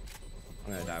saw.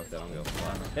 I'm gonna die with that. I'm gonna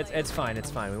go. It's fine. It's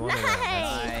fine. We won't.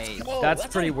 Nice. That's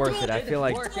pretty worth it. I feel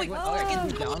like.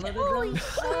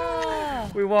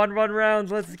 We won 1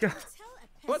 round. Let's go.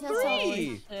 What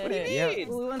 3? What do you Yeah. mean?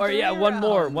 Or yeah, one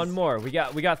more. We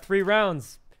got 3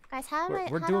 rounds. Guys, how do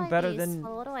We're how doing do I better use? than-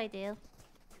 Well, what do I do?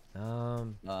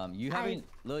 You haven't,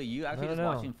 Lily. You actually don't just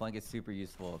know. watching flank is super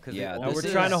useful. Cause Yeah, No, we're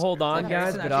This trying to is- hold on, guys,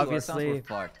 Harrison but actually works on obviously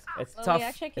Clark. it's Lily, tough.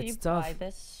 actually, can It's you tough. buy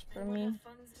this for me?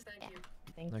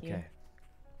 Thank you. Okay.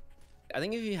 I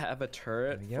think if you have a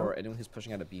turret There we go. for anyone who's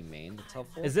pushing out a B main, that's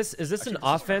helpful. Is this an Actually, this is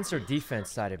offense or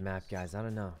defense sided map, guys? I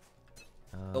don't know.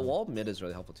 The wall mid is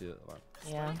really helpful too.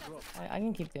 Yeah, I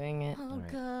can keep doing it. Oh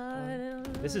Alright.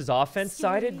 god. This is offense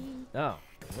sided. Oh,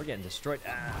 we're getting destroyed.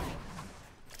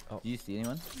 Do you see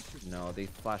anyone? No, they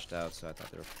flashed out, so I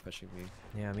thought they were pushing me.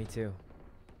 Yeah, me too.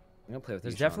 I'm gonna play with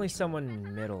There's you, definitely Sean.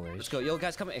 someone middle-ish. Let's go, yo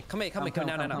guys, come in, come in, come in, Come,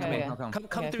 come down, come, come come, in, come, come,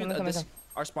 come Okay, through come, this come.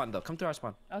 our spawn though. Come through our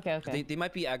spawn. Okay, okay. They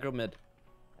might be aggro mid.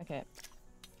 Okay,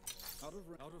 Out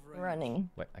of range. running.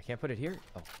 Wait, I can't put it here.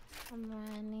 Oh, I'm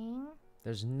running.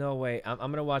 there's no way. I'm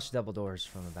gonna watch double doors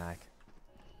from the back.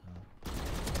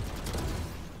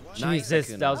 Nice, Jesus,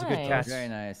 Sykkuno. that was a good Nice. catch. Very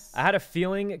nice. I had a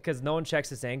feeling because no one checks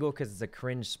this angle because it's a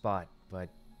cringe spot. But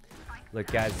look,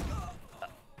 guys,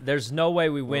 there's no way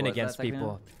we win was that, against Sykkuno?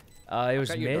 people. It was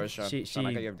got your mid. doors, Sean. She Sean,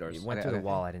 I got your doors. went Okay, through the okay.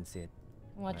 wall. I didn't see it.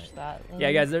 Watch that.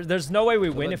 Yeah, guys, there's no way we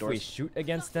win the if we doors. shoot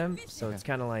against them. So it's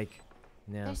kind of like,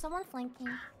 yeah. There's someone flanking.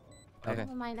 Okay.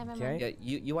 Never mind, never Okay. mind.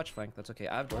 Yeah, you watch flank. That's okay.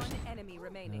 I have doors. Enemy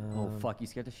remaining. Oh fuck! You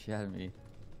scared the shit out of me.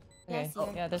 Okay. Yes, here.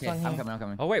 Yeah, there's Okay, one I'm here. coming. I'm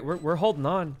coming. Oh wait, we're holding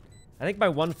on. I think my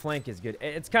one flank is good.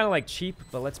 It's kind of like cheap,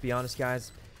 but let's be honest,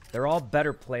 guys. They're all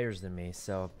better players than me,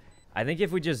 so I think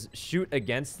if we just shoot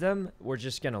against them, we're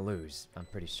just gonna lose. I'm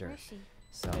pretty sure. Where is she?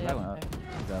 So That went up.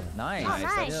 He's up. Nice. Oh, nice.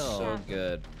 That's Still. so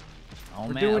good. Oh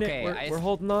we're man. doing Okay. it. We're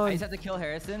holding on. I just have to kill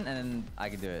Harrison, and then I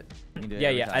can do it. You can do it Yeah,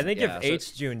 every yeah. time. I think Yeah, if so-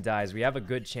 H June dies, we have a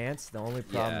good chance. The only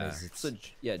problem Yeah. is it's So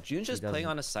yeah, June's just playing doesn't-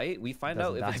 on a site. We find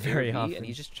doesn't out if die it's very very often. and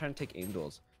he's just trying to take aim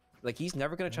duels. Like he's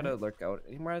never gonna try to lurk out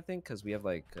anymore. I think because we have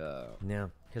like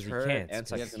no, because we turret can't. and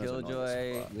We have Sykkuno's annoying as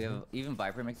Killjoy. fuck. We have even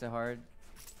Viper makes it hard.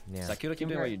 Yeah. Sykkuno, keep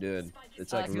doing what you're doing.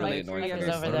 It's like Spike really three annoying. is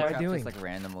for over me. What there. am I doing? Just like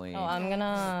randomly. Oh, I'm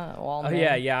gonna wall Oh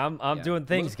man. yeah. I'm Yeah. doing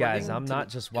things, Most guys. important I'm to not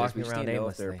the- just because walking we just around need to know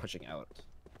if they're aimlessly. pushing out.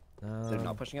 If they're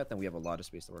not pushing out, then we have a lot of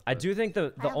space to work I with. do think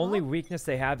the I only love- weakness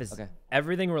they have is Okay.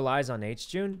 everything relies on H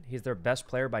June. He's their best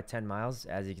player by 10 miles,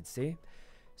 as you can see.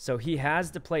 So he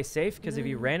has to play safe because if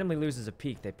he randomly loses a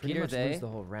peak, they pretty Peter's much A. lose the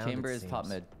whole round. Chamber it is top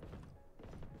seems. mid.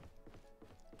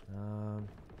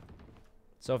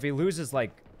 So if he loses,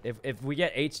 like, if we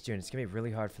get H June, it's gonna be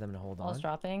really hard for them to hold Wall's on.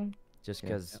 dropping. Just Yeah.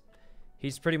 because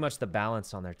he's pretty much the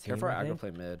balance on their team. Careful, I aggro think.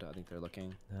 play mid. I think they're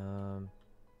looking.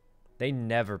 They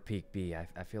never peak B.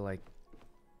 I feel like.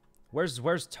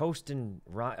 Where's Toast and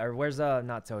Ryan? Or where's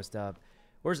not Toast up?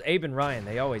 Where's Abe and Ryan?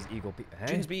 They always eagle peak. Hey?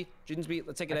 June's B.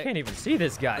 Let's take it. I can't even see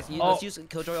this guy. Let's use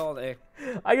Killjoy all day.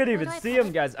 I couldn't even do I see put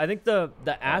him, guys. I think the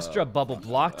Astra bubble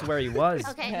blocked where he was.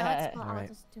 Okay, no, it's cool. I'll Alright.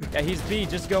 just do it. Yeah, he's B.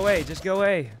 Just go A. Just go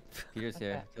A. Peter's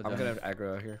here. I'm gonna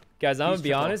aggro out here. Guys, I'm He's gonna be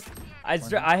triple.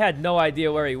 honest. I had no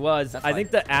idea where he was. That's I think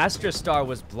the Astra star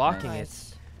was blocking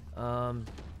Nice. it. Plant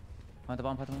the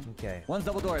bomb. Okay. One's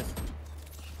double doors.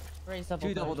 Raise double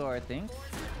Two double door. door, I think.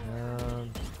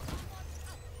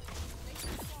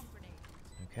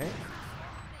 Okay.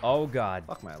 Oh God.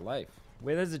 Fuck my life.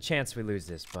 Wait, there's a chance we lose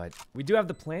this, but we do have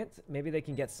the plant. Maybe they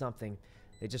can get something.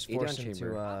 They just Eight forced on him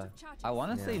chamber. to. I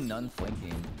want to say none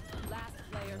flanking. Last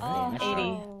player Oh,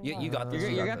 standing. 80. You got this. You're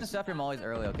you gonna got have to this. stuff your mollies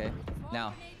early, okay?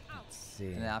 Now. Let's see.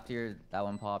 And then after that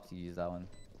one pops, you use that one.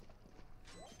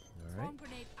 All right.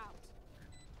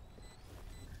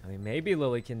 I mean, maybe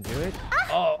Lily can do it.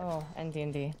 Oh. Oh, and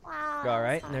D&D. Wow. All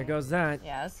right, and there goes that.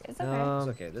 Yeah, it's okay. It's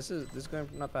okay. This is going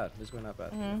not bad. This is going not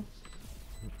bad.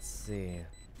 Let's see.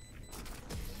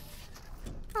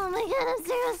 Oh my god,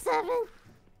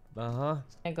 I'm 0-7.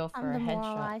 I go for I'm a headshot.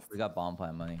 demoralized. We got bomb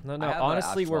plant money. No, I no. have the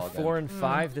Honestly, we're actual 4 gun. and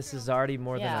 5. This is already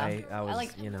more Yeah. than I was.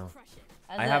 like- You know.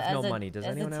 As I have no money. Does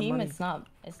as anyone a have team, money?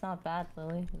 It's not bad,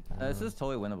 Lily. This is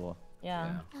totally winnable.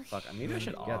 Yeah. Fuck, maybe I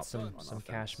should Got some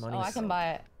cash money. Oh, I can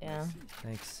buy it. Yeah.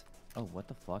 Thanks. Oh, what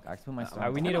the fuck? I put my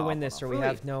Alright, we need to win this, or we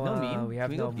have no. We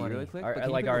have no money. Really quick?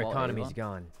 Like our economy's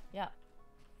gone. Yeah.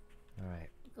 All right.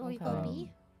 We go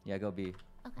B? Yeah, go B.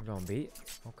 We're going B.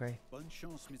 Okay. Bonne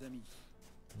chance, mes amis.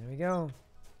 There we go.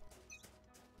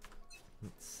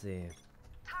 Let's see.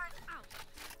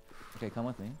 Okay, come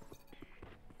with me.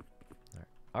 Right.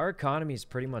 Our economy is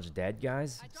pretty much dead,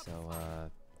 guys. So, I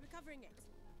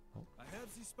have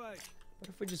the spike. what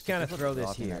if we just kind of throw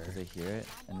this here? Because they hear it,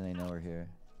 and then they know we're here.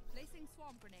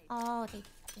 Oh, they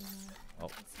Oh.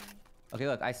 Okay,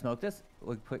 look, I smoked this.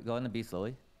 Go in the B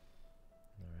slowly.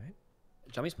 All right.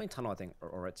 Jummy's playing tunnel, I think,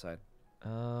 or right side.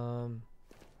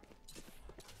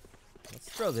 Let's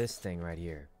throw this thing right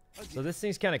here. So this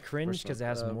thing's kind of cringe because it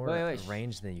has more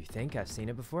range than you think. I've seen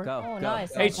it before. Go. Oh,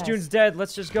 nice. H June's dead.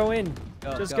 Let's just go in.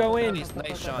 Just go in.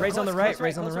 Nice shot. Raise on the right.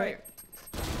 Raise on the right.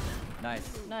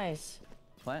 Nice. Nice.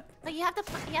 Plant. But you have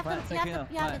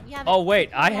to. Oh wait,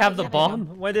 I have the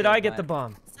bomb. When did I get the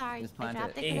bomb? Sorry, Just I plant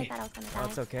dropped it. it because I thought I was gonna die.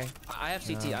 That's okay. I have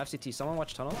CT. I have CT. Someone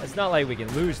watch tunnel. It's not like we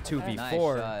can lose 2v4. Nice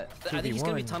shot. I think he's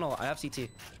gonna be 2v1. tunnel. I have CT.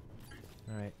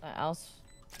 All right. Else.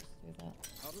 Do that.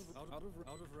 Out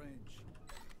of range.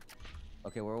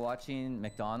 Okay, we're watching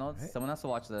McDonald's. Right. Someone has to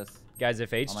watch this. Guys,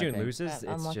 if H On my June ping. loses,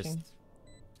 I'm it's just watching.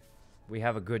 we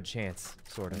have a good chance,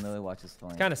 sort of. Millie watches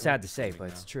flying. Kind of sad to say, but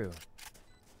it's true.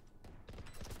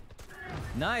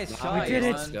 Nice shot. We did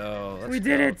it. Let's go. Let's We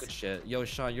did go. it. Good shit. Yo,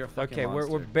 Sean, you're a fucking Okay,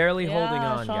 monster. we're barely holding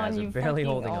Yeah, on, Sean, guys. We're you barely fucking-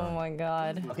 holding Oh on. my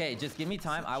god. Okay, just give me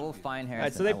time. I will find Harrison.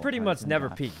 Alright, so they I will pretty find much him. never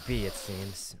peek B, it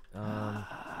seems.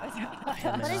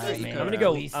 What is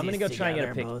this? I'm gonna go try and get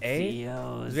a pick A.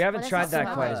 'Cause we haven't What tried does that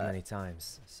it quite smell as like? many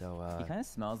times. So He kind of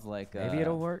smells like. maybe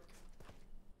it'll work.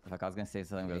 Fuck, I was gonna say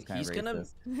something, but it was kind He's of gonna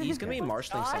racist. he's gonna be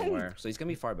marshalling somewhere, so he's gonna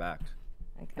be far back.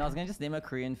 No, I was gonna just name a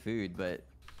Korean food, but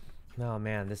No,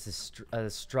 man, this is a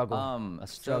struggle. A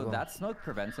struggle. So that smoke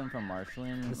prevents him from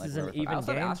marshalling. This like, is an where the fuck- I even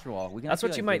also have game. Astral. We can That's actually,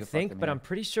 what you like, might dig a fuck think, from but here. I'm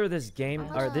pretty sure this game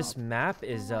or this map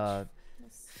is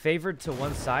favored to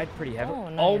one side pretty heavily.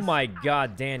 Oh, Oh nice. my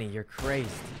God, Danny, you're crazy.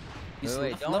 He's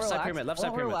Wait, don't left side relax. pyramid. Left side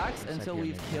Don't pyramid. relax Left side until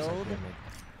pyramid, we've left side killed pyramid.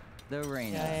 the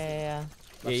Reina. Yeah.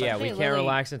 Yeah, Hey, we can't Lily.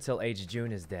 relax until H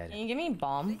June is dead. Can you give me a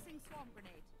bomb? Did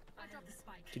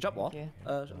you drop wall? Thank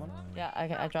One? Yeah,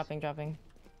 I'm dropping.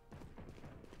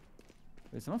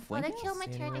 Wait, someone Wanna flanking? kill my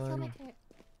turret? I kill my turret.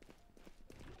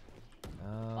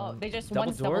 Oh, they just double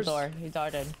one double doors? door. He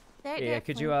darted. Yeah,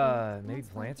 could you maybe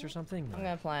plants or something? I'm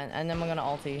gonna plant, and then we're gonna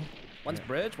ulti. One's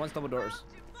bridge, one's double doors.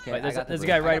 Okay, Wait, I got the there's a bridge.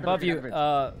 guy I got right the above bridge, I you.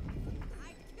 got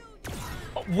the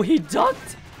bridge. Oh, he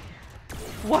ducked.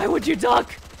 Why would you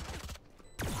duck?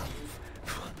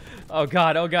 Oh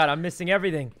God, I'm missing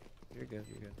everything. You're good.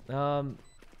 You're good.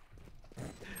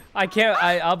 I can't.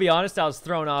 I'll be honest. I was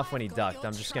thrown off when he ducked.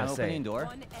 I'm just gonna say. Opening door.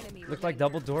 Looked like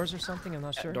double doors or something. I'm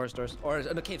not sure. Doors. Or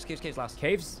no, caves last.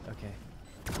 Caves. Okay.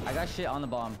 I got shit on the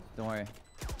bomb. Don't worry.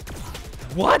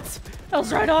 What? That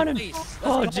was right on him.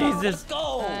 Oh Jesus. Let's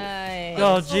go. Nice.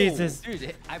 Oh Jesus.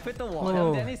 Dude, I put the wall Whoa.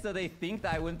 down, Danny, so they think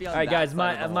that I wouldn't be on All right, that guys.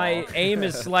 side of the My wall. aim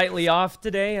is slightly off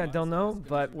today. I don't know,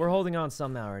 but we're holding on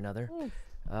somehow or another.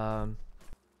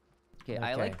 Okay,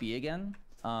 I like B again.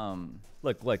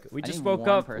 Look. We I just need woke one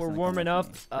up. person We're to come warming with up.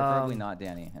 me. Preferably not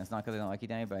Danny. And it's not because I don't like you,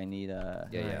 Danny, but I need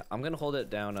Yeah. I'm gonna hold it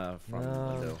down from the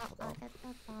window. I'll get the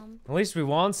bomb. At least we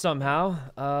won somehow.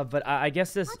 But I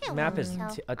guess this I'll get map one is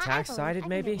myself. I attack believe- sided I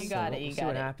maybe. believe You So got it, we'll you see got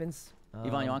what it. happens.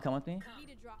 Yvonne, you want to come with me?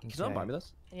 Can someone buy me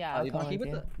this? Yeah. I'll Yvonne, come can you, with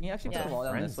put you. the, you actually put the Yeah. wall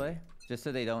down Friends? this way? Just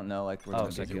so they don't know, like, we're Oh,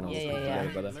 gonna so be doing Sykkuno. this. Yeah.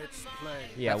 Brother. Let's play.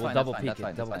 Yeah, That's we'll fine, double that's peek fine, it.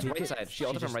 that's Double fine, peek Right it. side. She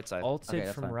ulted from right side. Ulted Okay,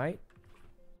 that's from fine. right.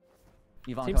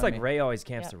 Yvonne, Seems come like with me. Ray always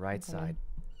camps Yeah, the right I'm coming.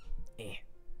 side.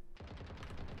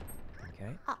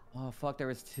 Okay. Oh, fuck, there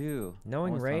was two.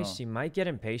 Knowing Almost Ray, tunnel. she might get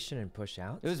impatient and push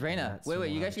out. It was and Reyna. that's Wait, when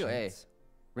you we'll guys have go A. chance.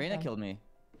 Reyna Okay. killed me.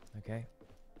 Okay.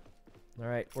 All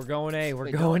right, we're going A. We're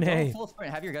Wait, going don't A. full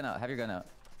sprint. Have your gun out.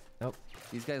 Nope.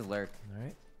 These guys lurk. All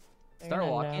right. They're Start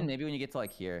gonna walking, know. maybe when you get to,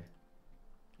 like, here.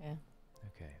 Yeah.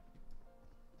 Okay.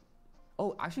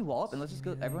 Oh, actually, wall up, and let's just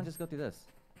go. Everyone just go through this.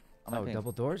 On my Oh, ping.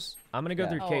 double doors? I'm gonna go Yeah.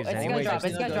 through Oh, caves it's anyway. gonna drop. just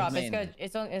It's gonna go drop. main.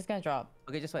 It's gonna drop.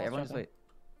 Okay, just wait. Everyone just wait.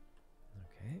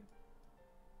 Okay.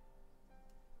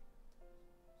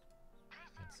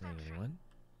 Not seeing anyone.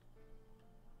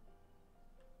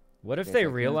 What if Okay, they so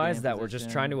Kuno's realize getting that in we're just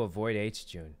position. trying to avoid H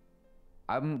June?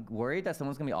 I'm worried that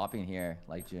someone's gonna be opping here,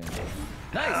 like June.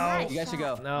 Nice You guys should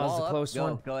go. No, it's Wall a up, close go.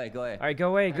 one. Go away. Go away. All right, go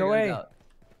away. Have Go your guns away. out.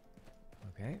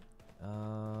 Okay.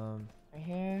 Right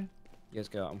here. You guys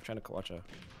go. I'm trying to watch a.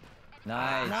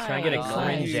 Nice. Try and get a Nice.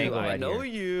 cringe angle I right know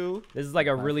here. you. This is like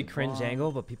a Nice really and cringe long.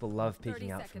 angle, but people love 30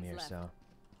 peeking out from here. seconds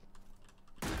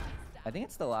So I think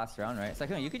it's the last round, right?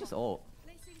 Sykkuno, you could just ult.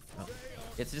 Oh.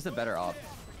 It's just a better op.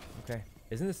 Okay.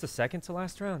 Isn't this the second to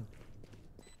last round?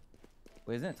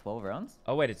 Wait, isn't it 12 rounds?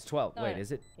 Oh wait, it's 12. No, Wait,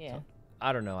 is it? Yeah.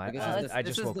 I don't know. I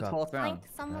just woke the up. 12th round. Like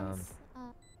someone's.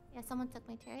 Yeah, someone took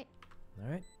my turret.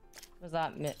 All right. Was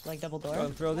that like double door? Go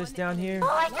and throw this down here. Oh,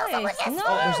 I killed someone. Nice. Yes.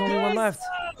 Oh, there's only one left.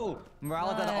 Oh,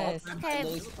 Morale at all Nice. time. Okay.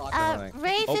 Lily's clock.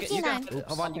 Ray Okay, 59.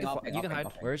 hold on, you can hide.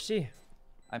 Where is she?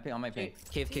 I'm on my ping.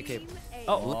 Cave.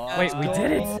 Oh, wait, we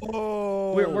did it.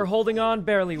 We're holding on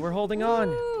barely. We're holding on.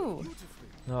 Ooh.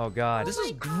 Oh God. This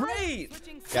is great.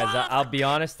 Guys, I'll be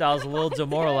honest. I was a little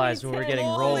demoralized when we were getting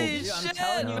rolled. Dude, I'm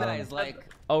telling you guys, like.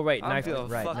 Oh right, I'm knife. feeling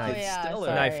Right, fucking knife. stellar.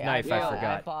 sorry, Knife. I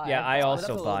forgot. bought. Yeah, I Put up a also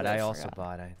little bought. bit, I I also forgot.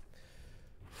 bought.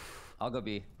 I'll go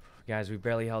B. Guys, we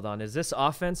barely held on. Is this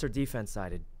offense or defense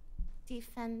sided?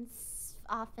 Defense,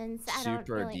 offense. I don't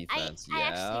Super really. defense, I yeah.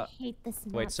 actually hate this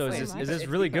map. Wait, so so is this much. is this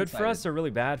It's really good for us defense-sided. or really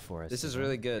bad for us? This is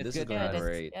really good. It's This is good, going guys.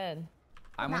 great. Good.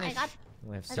 I'm No, gonna. I got.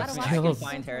 We have I some gotta I watch can this.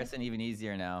 skills. find Harrison even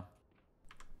easier now.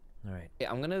 All right.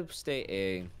 Yeah, I'm gonna stay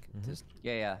A. Just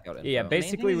Yeah. out info. Yeah, main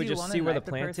basically thing we is you just wanna see where the knife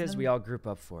the plant is. person. We all group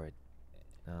up for it.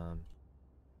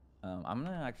 I'm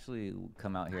gonna actually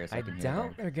come out here. So I can hear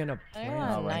doubt her. they're gonna I plant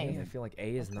want on a A. knife. I feel like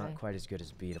A is not Okay. quite as good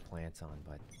as B to plant on,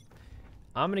 but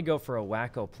I'm gonna go for a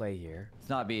wacko play here. It's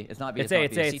not B. It's not B. It's not A.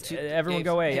 It's B. A. See It's two- everyone Cave.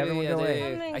 go A. Yeah, Everyone yeah, go yeah, A.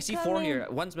 yeah. Coming, I see 4 coming. here.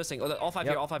 One's missing. Oh, all 5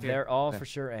 Yep, here. All 5 here. they're all Okay. for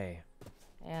sure A.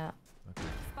 Yeah.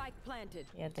 Spike planted.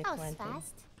 Yeah, they That was planted.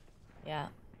 fast. Yeah.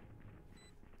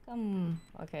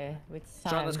 Okay, with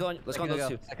time. Sean, let's go on. Let's go on those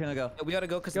two. I couldn't go. Yeah, we gotta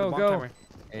go because Go, of the bomb go. timer.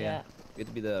 Yeah. We have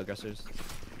to be the aggressors.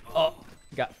 Oh,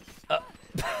 got.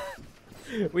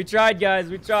 We tried, guys.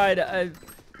 We tried.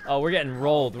 Oh, we're getting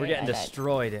rolled. We're Okay, getting I died.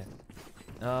 destroyed.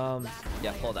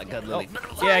 Yeah, pull that gun, Lily.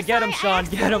 Yeah, get him, Sean.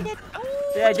 Get him.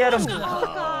 Yeah, get him. Oh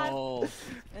God. Oh.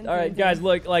 All right, guys,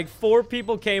 look, like 4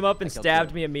 people came up and killed stabbed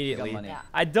two. me You got immediately. money. Yeah.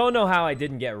 I don't know how I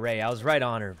didn't get Ray. I was right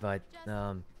on her, but You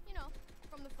know,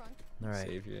 from the front. all right.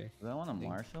 Save you. Do I want a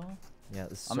Marshall? Yeah,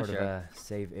 this is I'm a sort of sheriff. a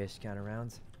save-ish kind of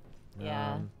round.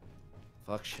 Yeah.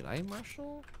 Fuck, should I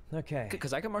marshal? Okay.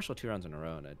 Because I can marshal 2 rounds in a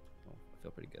row, and I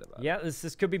feel pretty good about it. Yeah,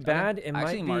 this could be bad. It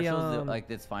Actually, might be. Marshall's like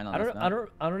it's fine on I this don't map.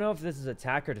 I don't know if this is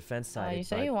attack or defense sided. You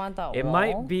say but you want that it wall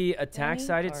might be attack thingy,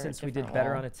 sided or since we did different better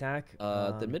wall? on attack.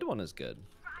 The mid one is good.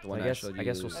 The one I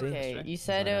guess we'll see. Okay, you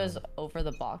said it was over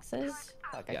the boxes?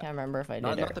 Fuck, I Yeah. can't remember if I did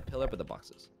Not it. the pillar, but the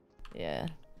boxes. Yeah.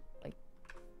 Like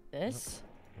this?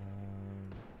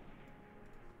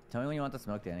 Tell me when you want the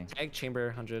smoke, Danny. Egg chamber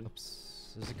 100.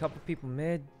 There's a couple people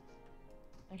mid.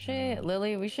 Actually,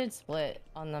 Lily, we should split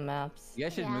on the maps. You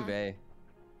guys should Yeah. move A.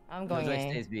 I'm going Killjoy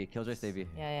A. stays B. Killjoy stays B.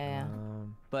 Yeah.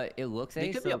 But it looks They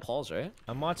A. could So be up halls, right?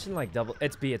 I'm watching like double.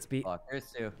 It's B. It's B. fuck.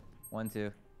 There's 2. 1,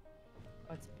 2.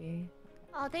 What's B?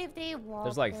 Oh, they walled.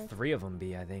 There's like this. 3 of them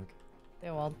B, I think.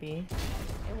 They walled B.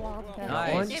 They walled. Okay.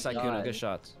 Nice. Sykkuno, good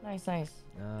shots. Nice. Okay.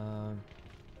 Oh,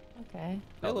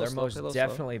 Play they're slow, most play slow.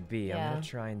 definitely B. I'm Yeah. gonna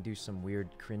try and do some weird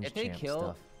cringe If they champ kill,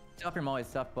 stuff. stop your mollies.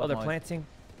 Stop both Oh, they're mollies. planting.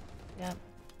 Yeah.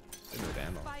 Maybe a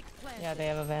vandal. Yeah, they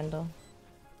have a vandal.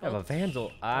 I have a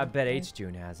vandal. I bet H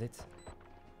June has it.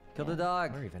 Kill the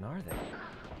dog. Where even are they?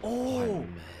 Oh,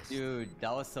 dude,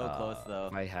 that was so close though.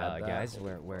 I had that. Guys,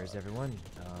 where is everyone?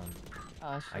 Oh,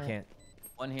 I shit. can't.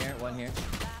 One here, one here.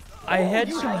 I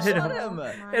headshot him.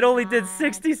 It only did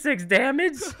 66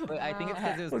 damage. Wait, I think it's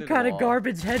because it was What through kind the of wall.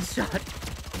 garbage headshot?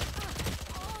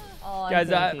 Oh, I'm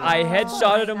Guys, I guilty.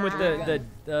 headshotted him with God. the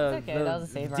It's okay, that was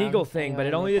a safe deagle round. thing, but it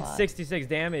Anyway, only they did fought. 66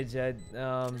 damage.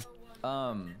 Version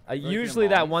Usually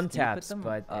that mollies, one can you put taps, them,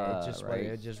 but it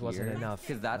just wasn't here? enough.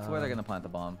 Because that's where they're gonna plant the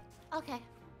bomb. Okay.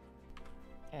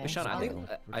 Okay. Sean, I think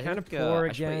We're I kind of think, poor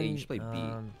I should play A, again. you should play B.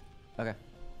 Okay.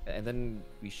 And then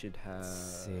we should have.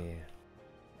 Let's see.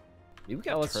 Maybe we Oh,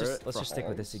 got let's turret just for stick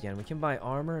with this halls. again. We can buy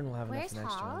armor and we'll have Where's enough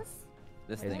next round. Halls?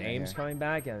 This His thing. aim's Right coming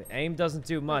back. Aim doesn't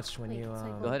do much when wait, you. it's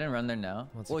like Go ahead and run there now.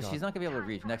 What's it Well, called? she's not gonna be able to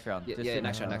reach next round. Yeah, Just yeah, so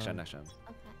next you round, know. next round, next round.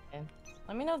 Okay.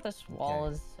 Let me know if this wall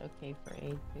is okay for A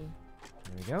too.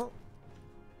 There we go.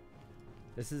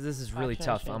 This is really Actually, I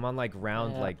tough. should- I'm on like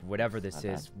round Yeah. like whatever this Okay.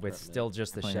 is with Perfect. still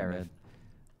just the Playing sheriff. mid.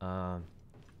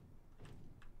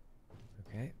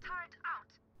 Okay.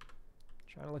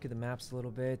 Trying to look at the maps a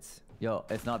little bit. Yo,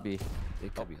 it's not B.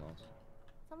 It could be halls.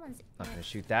 Someone's. Not gonna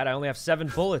shoot that. I only have 7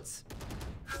 bullets.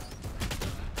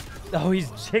 Oh, he's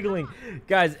jiggling.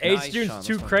 Guys, Nice, H June's Sean.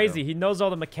 too Let's crazy. go. He knows all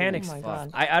the mechanics. Oh my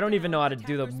god. I don't even know how to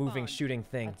do the moving shooting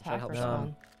thing. Attack help for Sean.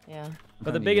 Sean. Yeah. But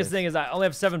the Found you biggest guys. thing is I only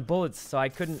have 7 bullets, so I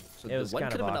couldn't. So It was one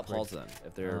kind could of have been up awkward. halls then,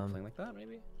 if they're Um, playing like that,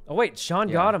 maybe. Oh wait, Sean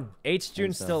Yeah. got him. H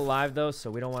June's so. still alive though, so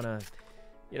we don't want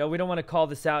to, we don't want to call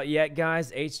this out yet,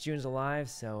 guys. H June's alive,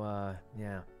 so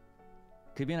yeah.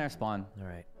 Could be in our spawn. All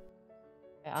right.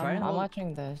 I'm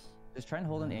watching this. Just try and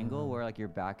hold an angle where like your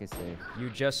back is safe. You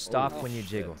just stop when you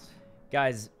jiggle.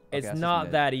 Guys, it's that's not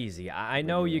mid. that easy. I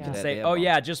know you can Yeah, say, they have oh bombs.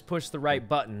 yeah, just push the right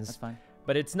buttons. That's fine.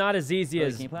 But it's not as easy Wait,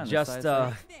 as can you play on this just side,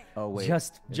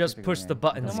 sorry? just push the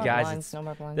buttons, No more guys. blinds, no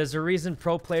more blinds. There's a reason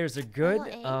pro players are good.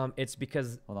 Oh, It's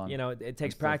because Hold on. you know it takes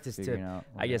I'm still practice to, figuring out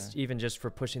I what guess, they are. even just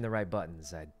for pushing the right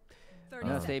buttons.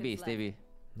 No, stay B, stay B.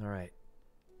 All right.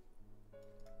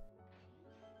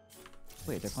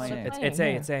 Wait, they're playing A. It's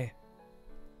A. It's A.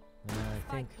 I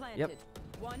think. Spike Yep. planted.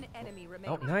 One enemy Oh,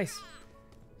 remaining. nice.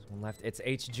 There's one left. It's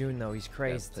H June though. He's Guys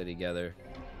crazed. play together.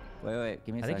 Wait,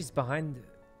 give me a I sec. think he's behind.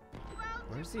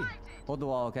 Where is he? Hold the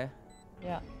wall, okay?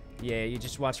 Yeah. Yeah, you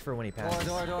just watch for when he passes.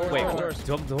 Door, Wait,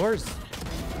 door. doors.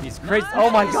 He's crazy. Oh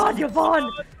my God,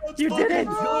 Yvonne! You did it!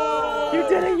 You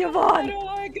did it, Yvonne! Oh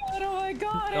my god, oh my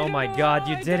god. Oh my God,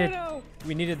 you did it!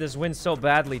 We needed this win so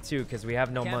badly too, because we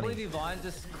have no Can't money. believe Yvonne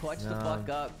just clutched the No. fuck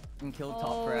up and killed top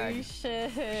Holy frag.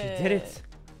 shit. She did it.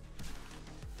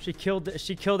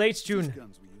 She killed H June. These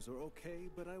guns we use are okay,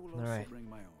 but I will also Alright. bring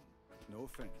my own. No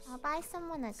offense. I'll buy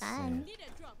someone a gun.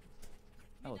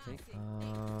 I will take.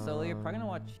 So you're probably gonna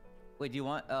watch. Wait, do you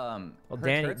want Well, her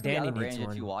Danny turret's gonna be out of needs range one.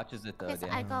 if you watches it though, Guess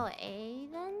Danny. I go A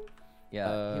then?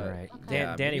 Yeah. All right. Okay.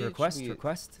 Yeah, Danny, maybe it request. should be-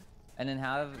 Request. And then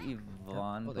have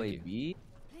Yvonne Oh, thank play you. B.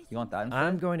 You want that instead?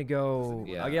 I'm going to go.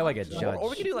 Yeah. I'll get like a judge. Or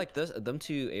we can do like this. Them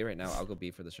two A right now. I'll go B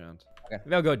for this round.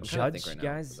 They'll go I'm trying to think judge, right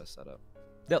now what's guys. the best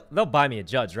setup. They'll buy me a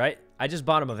judge, right? I just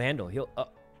bought him a vandal. He'll.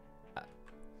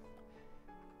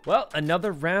 Well,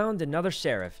 another round, another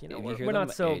sheriff. You know, If you we're, hear we're them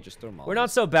not so A, just throw 'em all we're in. not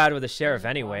so bad with the sheriff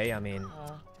anyway. I mean,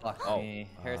 Fuck Oh. me.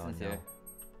 Harrison's no. here.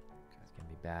 it's gonna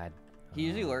be bad. He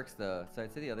usually lurks though, so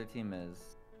I'd say the other team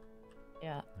is.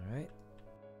 Yeah. All right.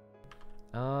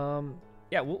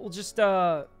 Yeah, we'll just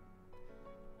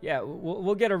yeah,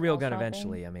 we'll get a real Ball gun swapping?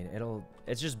 eventually. I mean,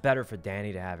 it's just better for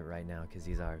Danny to have it right now because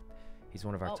he's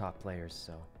one of our Oh. top players.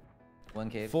 So One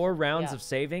cave. 4 rounds Yeah. of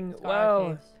saving. Scar Well,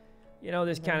 caves. you know,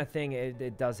 this Mhm. kind of thing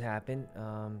it does happen.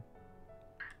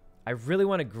 I really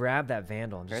want to grab that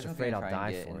vandal. I'm just Harrison's afraid gonna I'll try die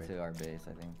and get for it. into our base,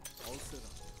 I think. All set up.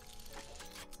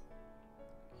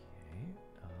 Okay.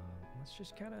 Let's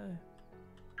just kind of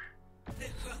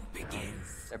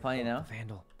They're playing now.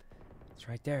 vandal. It's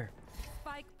right there.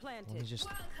 Spike Let me planted. just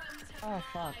Oh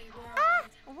fuck.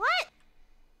 What?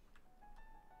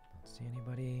 don't see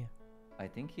anybody. I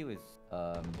think he was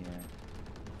here.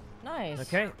 Nice.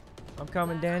 Okay, I'm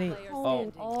coming, Danny.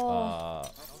 Oh, Oh.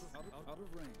 Out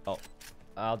of range. oh,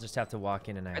 I'll just have to walk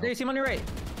in and Right out. there, you see him on your right.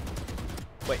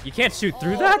 Wait, you can't shoot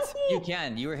through that? You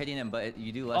can. You were hitting him, but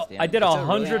you do less Oh, damage. I did It's a really-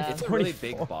 144. It's a really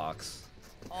big box.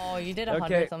 Oh, you did Okay.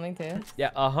 100 something too.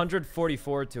 Yeah,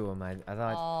 144 to him. I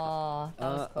thought. Oh, that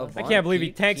was close. I can't believe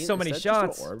he tanked can you so many instead just throw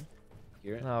shots. orb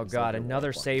here Oh instead God, of your another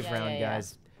orb one? save Yeah, round, yeah, yeah.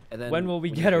 guys. And then When will we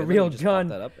you get a hear them, real you just pop gun?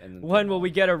 that up and then When will throw we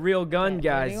get a real gun, Okay,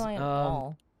 where do guys? you want wall?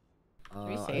 them. Should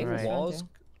we I save think this round wall's. too?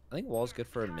 I think wall's good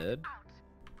for a mid.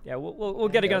 Yeah, we'll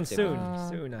get a gun save soon. round.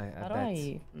 Soon, How I do bet.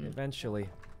 I? Eventually.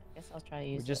 Guess I'll try to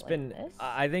use We've just it been. like this.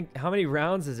 I think how many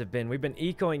rounds has it been? We've been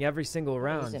ecoing every single Or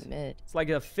round. Use it mid. It's like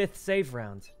a 5th save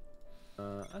round.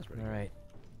 That's pretty All good. right.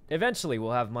 Eventually,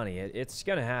 we'll have money. It's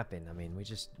gonna happen. I mean, we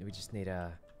just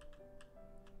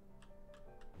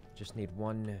need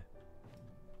one.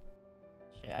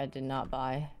 Shit, I did not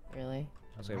buy really.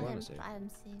 I'll say one to save. I'm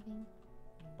saving.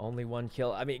 Only one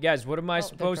kill. I mean, guys, what am I Oh,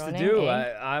 supposed to they're do?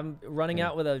 droning. I'm running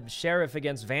out with a sheriff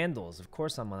against vandals. Of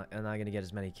course, I'm not gonna get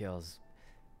as many kills.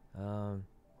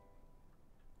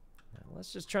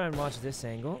 Let's just try and watch this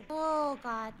angle. Oh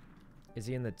God. Is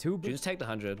he in the tube? June's tagged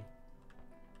 100.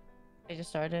 They just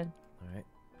started. All right.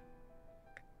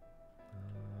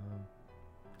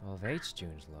 Well, if H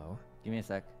June's low. Give me a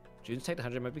sec. June's tagged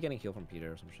 100. Might be getting healed from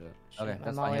Peter or some shit. Okay, my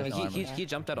that's molly fine. was No, on I'm- that. He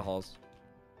jumped out of halls.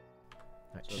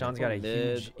 All right, So Sean's they're got a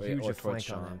mid huge or flank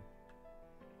towards on Sean. him.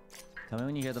 Tell me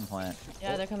when you hear them plant.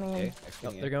 Yeah, they're coming Okay, in.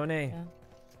 Oh, they're going A. Yeah.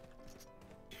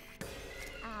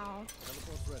 Ow.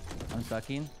 Teleport's ready. I'm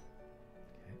sucking.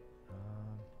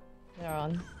 They're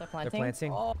on. They're They're planting.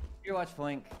 planting. Oh, you watch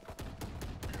flank.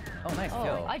 Oh, nice Oh,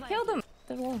 kill. I killed him.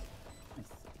 There's one.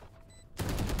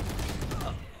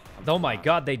 Oh my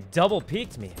God, they double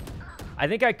peeked me. I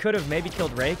think I could have maybe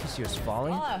killed Ray because she was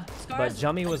falling, Ah, but Scars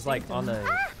Jummy was like saved on him.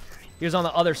 the. He was on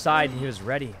the other side and he was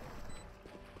ready.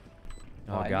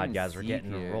 Oh, Oh I God, didn't guys, we're see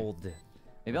getting here. rolled.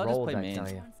 Maybe I'll just Rolled, play I main. tell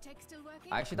you.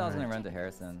 I actually thought I was gonna Alright. run to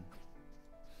Harrison.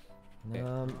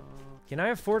 Can I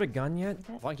afford a gun yet?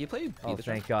 Vaughn, can you play B Oh, this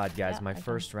thank round? God, guys, Yeah, my I can.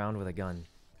 first round with a gun.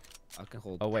 I can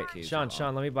hold. Oh wait, Cage Sean, on.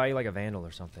 Sean, let me buy you like a vandal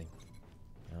or something.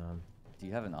 Do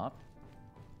you have an op?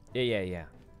 Yeah.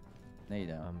 No, you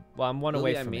don't. Well, I'm one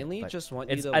Lily, away I from mainly it. But just want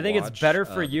you to I think it's watch, better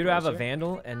for the you to have a browser.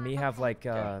 vandal and me have like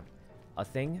a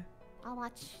thing. I'll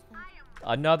watch.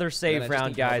 Another I save just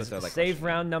round, need help guys. with the, like, Save rushing.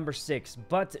 round number 6.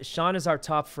 But Sean is our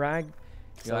top frag,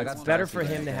 so Yo, I it's got better spicy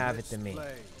for him to bacon. have it than me.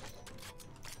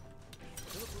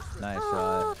 Nice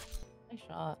shot. Nice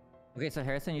shot. Okay, so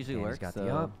Harrison usually Danny's works. got So...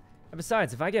 the up. And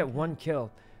besides, if I get 1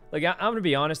 kill, like I'm gonna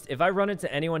be honest, if I run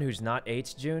into anyone who's not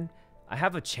H June, I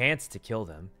have a chance to kill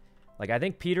them. Like I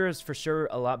think Peter is for sure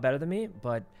a lot better than me,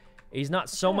 but he's not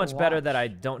so gonna much better watch. that I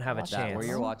don't have a Watch That, chance. where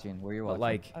you're watching. Where you're But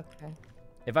watching. like, Okay.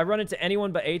 if I run into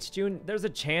anyone but H June, there's a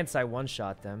chance I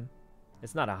one-shot them.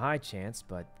 It's not a high chance,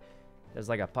 but there's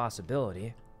like a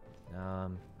possibility. I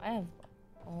have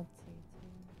ulti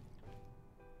too.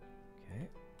 Okay.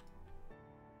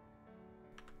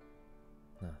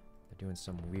 Huh, they're doing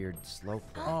some weird slope.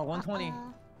 Oh, 120.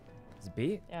 Is it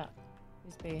B? Yeah.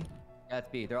 He's B. Yeah, it's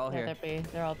B. They're all Yeah, here. they're B.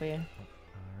 They're all B. All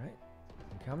right,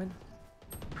 I'm coming.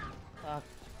 Fuck.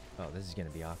 Oh, this is gonna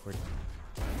be awkward.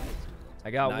 I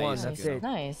got Nice, one. that's That's good. it.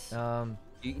 Nice.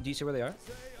 Do you see where they are?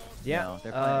 Yeah. No,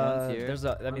 they're playing ones here. There's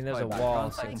a. I mean, One's there's a probably back. wall.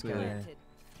 One's So fighting it's clearly. gonna... Planted.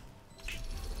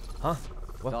 Huh?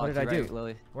 What Dog did to I do? right,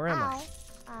 Lily. Where am I?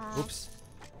 Ow. Oops.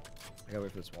 I gotta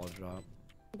wait for this wall to drop.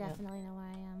 You definitely know where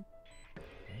I am.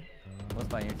 What's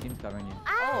by your team's covering you?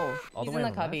 Oh, All the he's way in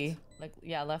on the the cubby. left? Like,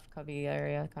 yeah, left cubby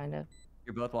area, kind of.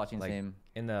 You're both watching Like, same.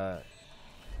 In the.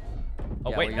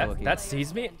 Oh Yeah, wait, where you're that, looking. that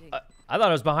sees me. I thought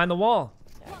I was behind the wall.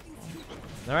 Yeah.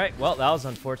 All right. Well, that was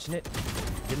unfortunate.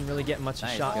 Didn't really get much of a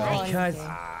Nice shot, go. right, Oh, guys?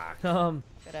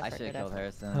 Good I effort, should good have killed effort.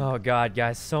 Harrison. Oh god,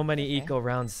 guys, so many Okay. eco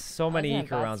rounds, so many in a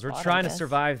eco bad rounds. We're spot, I trying to guess.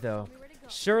 survive though.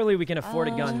 Surely we can afford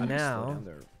a gun Um, now.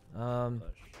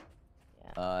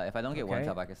 If I don't get one Okay.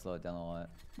 tap, I can slow it down a lot.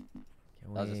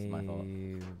 Can That was just my fault.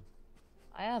 we-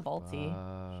 I have ulti.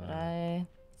 Should I?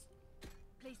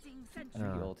 Placing I sentry.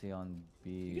 think Oh. ulti on B.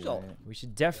 Use ult. right? We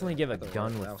should definitely give a Either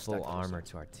gun way, with I'll full stack those. armor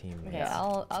to our teammates. Okay,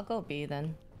 I'll go B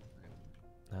then.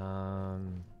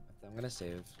 Um. I'm gonna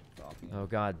save. the op again. Oh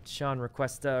god, Sean,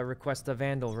 request a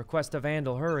vandal. Request a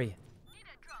vandal. Hurry.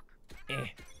 Eh.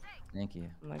 Thank you.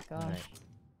 Oh my gosh. Alright.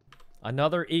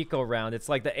 Another eco round. It's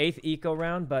like the 8th eco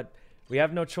round, but we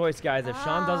have no choice, guys. If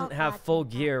Sean doesn't have gotcha, full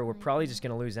gear, we're gotcha. probably just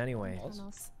gonna lose anyway.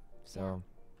 Tunnels. So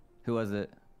Who was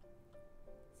it?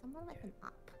 Someone with an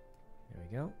up. here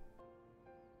we go.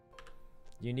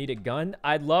 You need a gun?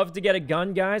 I'd love to get a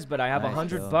gun, guys, but I have Nice, $100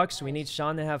 Joe. bucks. We need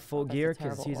Sean to have full That's a gear because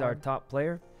terrible he's our orb. top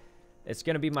player. It's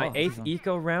gonna be my Oh, 8th Sean.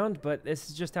 eco round, but this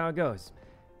is just how it goes.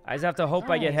 I just have to hope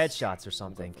I get Nice. headshots or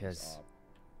something, because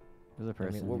There's a I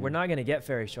person. mean, we're here. not gonna get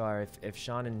Fairy Shar if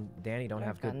Sean and Danny don't Got a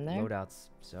have good gun there? loadouts.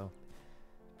 So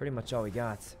pretty much all we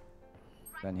got.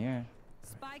 Gun here.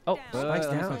 Spike Oh, down. Spike's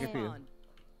let me down. smoke it for you. Spawn.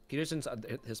 Peterson's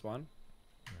his spawn.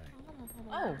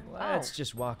 Oh, wow. Let's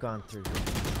just walk on through.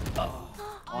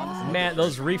 Honestly. Man,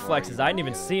 those reflexes, I didn't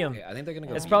even see them. Okay, I think they're gonna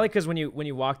go. It's B. probably because when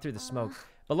you walk through the smoke.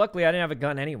 But luckily, I didn't have a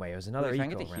gun anyway. It was another Wait, try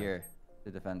and eco get to round. here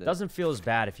to defend it. Doesn't feel as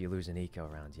bad if you lose an eco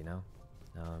round, you know.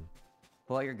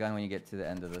 Pull out your gun when you get to the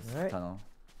end of this Alright. tunnel.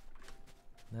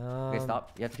 Okay,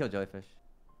 stop. You have to kill jellyfish.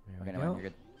 There Okay, we never mind. go. You're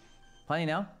good. Plenty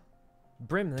now.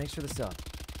 Brim, thanks for the sub.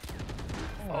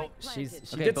 Oh, she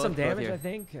Okay, did both- some both damage, here. I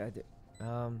think. They're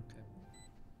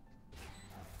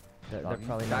Doggy.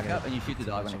 probably not Back gonna up and you shoot the do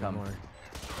dog much when it comes. anymore.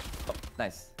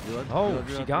 Nice. Reload, Oh, reload,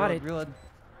 she reload, got reload, it. Reload.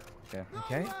 Okay.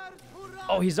 Okay.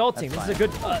 Oh, he's ulting. This is a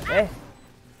good.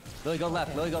 Lily, go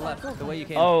left. Lily, go left. The way you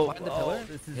came. Oh, Behind the pillar.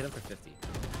 Hit him for 50.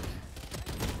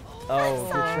 oh,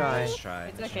 good try. Nice try.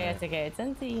 It's okay, it's okay. It's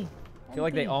empty. I feel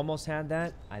like they almost had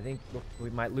that. I think we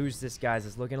might lose this, guys.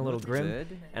 It's looking a little grim. Good.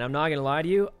 And I'm not gonna lie to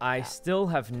you, I still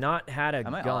have not had a I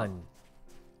might gun.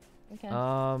 Okay.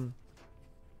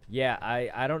 Yeah,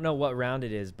 I don't know what round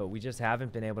it is, but we just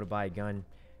haven't been able to buy a gun.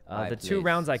 I The 2 placed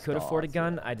rounds I could afford a stalls,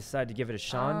 gun, yeah. I decided to give it a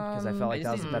Sean because I felt like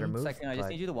that was a better move. Second, I just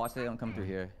but- need you to watch that they don't come through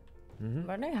here. Mhm.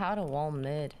 Learning how to wall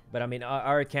mid. But I mean,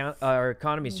 our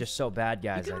economy is just so bad, You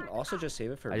guys. can also just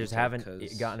save it for. I just retail, haven't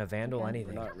 'cause gotten a vandal Okay. We're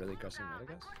anything. not really aggressive, I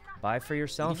guess. Buy for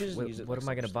yourself. just What, use it what like am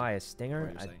I gonna some buy? A What stinger? are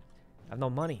you I saying? have no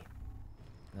money.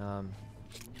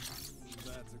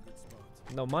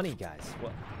 No money, guys.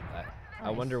 Well, I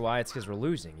Nice. wonder why. It's because we're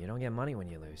losing. You don't get money when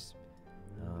you lose.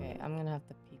 Okay, I'm gonna have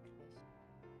to peek this.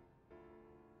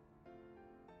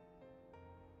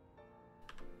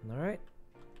 All right.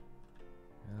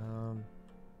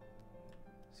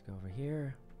 Let's go over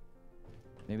here.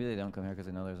 Maybe they don't come here because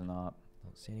they know there's an op.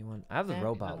 Don't see anyone. I have the Yeah.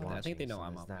 robot I watching. think they know so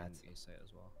I'm there's up on that. A site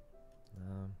as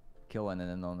well. Kill one and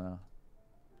then they'll know.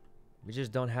 We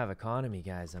just don't have economy,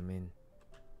 guys. I mean,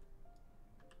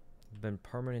 been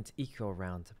permanent eco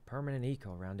round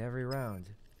every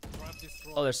round.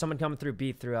 Oh, there's someone coming through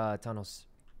B through tunnels.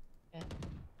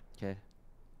 Okay.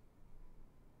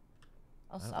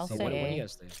 I'll see stay. what- When A. you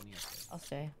guys stay? When you guys stay? I'll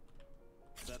stay.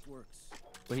 That works.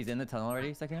 Wait, he's in the tunnel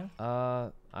already, Sykkuno?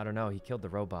 I don't know. He killed the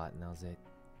robot, and that was it.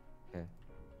 Okay.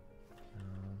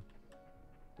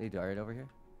 They darted over here?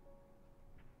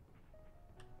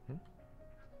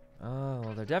 Oh,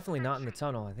 well, they're definitely not in the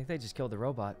tunnel. I think they just killed the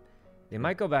robot. They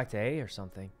might go back to A or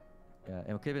something. Yeah, it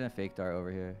could have been a fake dart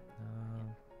over here.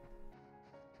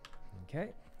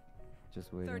 Okay.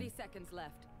 Just waiting. 30 seconds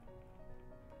left.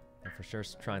 They're for sure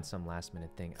trying some last minute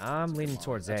thing. I'm leaning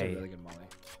towards That's A. a really good molly.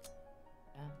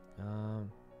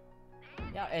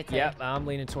 Yeah, it's Yep, I'm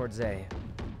leaning towards A.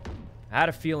 I had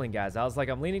a feeling, guys. I was like,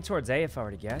 I'm leaning towards A if I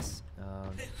were to guess.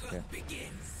 Okay.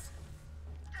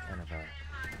 Kind of a...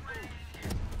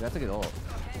 That's a good ult.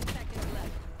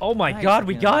 Oh my Nice, God,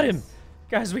 we got him, nice.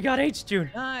 guys. We got H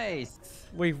June. Nice.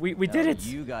 We did it.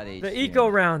 You got H. The eco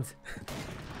round.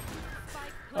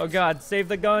 Oh God, save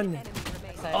the gun.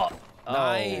 Oh,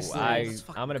 Nice.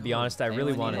 I'm gonna be honest. I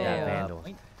really Anyone wanted need that a, vandal.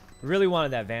 Really wanted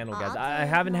that vandal, guys. I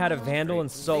haven't had a vandal in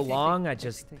so long. I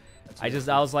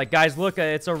was like, guys, look,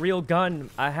 it's a real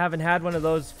gun. I haven't had one of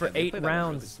those for 8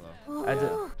 rounds.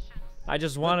 I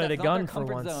just wanted a gun for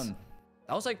once.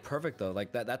 That was like perfect though.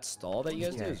 Like that stall that you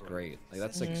guys did is great. Like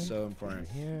that's like so important.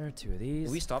 Here, 2 of these.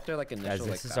 We stopped there like initial. Guys,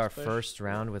 like, this is fast our push. first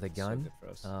round with a gun. So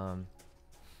good for us.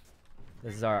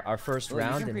 This is our first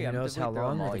round, and who knows how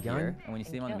long with a gun. And when you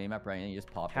see him on the main map right now, you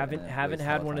just pop it. Haven't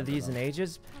had one of these in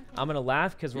ages. I'm gonna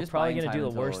laugh because we're probably gonna do the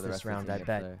worst this round. I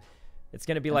bet. It's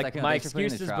gonna be like my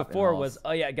excuses before was,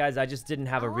 oh yeah, guys, I just didn't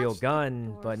have a real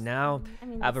gun, but now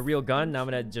I have a real gun. And I'm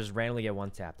gonna just randomly get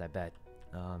one tapped. I bet.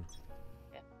 All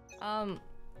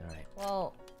right.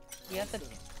 Well, you have to.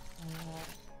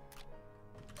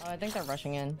 Oh, I think they're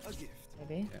rushing in.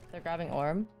 Maybe they're grabbing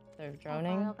orb. They're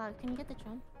droning. Oh God, can you get the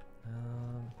drone?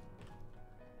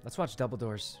 Let's watch double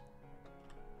doors.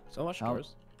 So much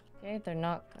doors. Okay, they're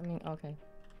not. I mean, okay.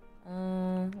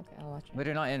 Okay, I'll watch it. But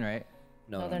they're not in, right?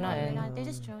 No, they're not in. They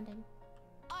just droned in.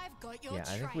 I've got your Yeah,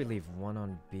 I think we leave one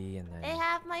on B and then. They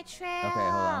have my trail. Okay, hold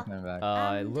on, I'm coming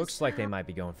back. It looks like they might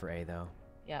be going for A though.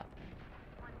 Yeah.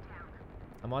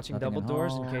 I'm watching Nothing double in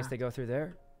doors hall. in case they go through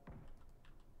there.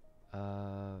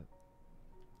 Are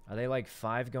they like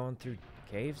 5 going through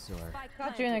caves or?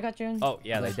 Got you in. I got you in. Oh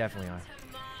yeah, they definitely are.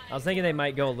 I was thinking they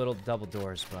might go a little double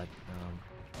doors, but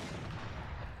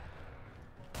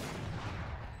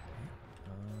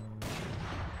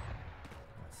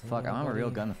Fuck, I don't have a real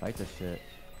gun to fight this shit.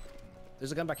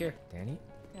 There's a gun back here. Danny?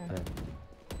 Yeah. Okay.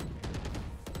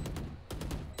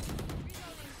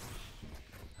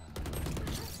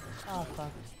 Oh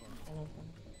fuck.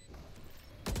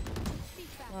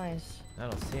 Nice. I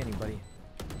don't see anybody.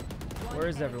 Where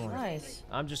is everyone? Nice.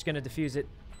 I'm just gonna defuse it.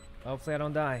 Hopefully I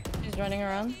don't die. She's running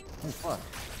around. Oh fuck.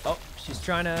 Oh, she's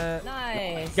trying to.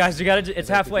 Nice. Guys, we gotta. It's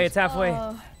halfway. It's halfway.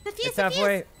 Oh. It's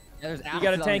halfway. Yeah, there's You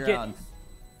gotta tank it.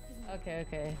 Okay,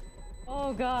 okay.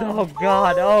 Oh god. Oh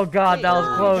god. Oh god. That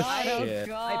was close. Shit.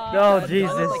 Oh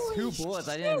Jesus. Like 2 bullets.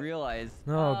 I didn't realize.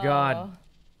 Oh god.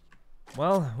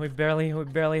 Well, we barely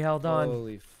held on.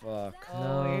 Holy fuck.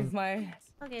 Oh, No. here's my.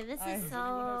 Okay, this is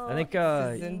so. I think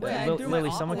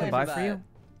Lily, someone can buy for you.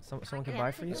 Someone can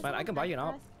buy for you. It's fine. I can buy you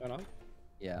now. Why not?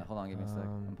 Yeah, hold on, give me a sec.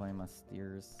 I'm playing my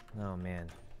steers. Oh man.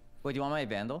 Wait, do you want my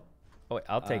vandal? Oh wait,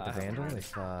 I'll take the vandal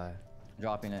if.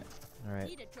 Dropping it. All right.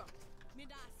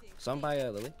 Some buy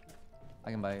Lily.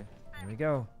 I can buy you. Here we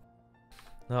go.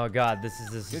 Oh god, this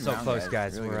is Good so round, close,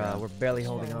 guys. guys. Really good round. We're barely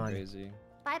holding on. Crazy.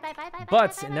 Bye.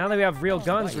 But now that we have real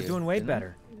guns, Bye, we're you. doing way Didn't I?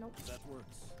 better. Nope. That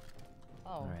works. Oh.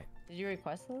 All right. Did you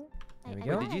request it? Here we I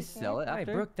go. know Did you I sell it Hi,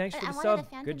 after? Brooke. Thanks for I the wanted sub. a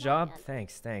Phantom Good job. Guardian.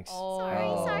 Thanks. Oh.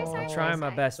 Sorry. I'm trying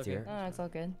my best okay. here. No, it's all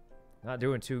good. Not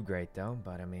doing too great though,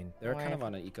 but I mean. They're Don't kind worry. of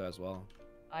on an eco as well.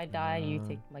 I die, you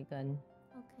take my gun.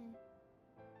 Okay.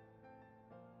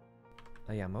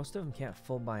 Oh yeah, most of them can't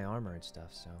full buy armor and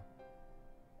stuff, so.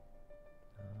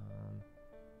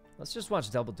 Let's just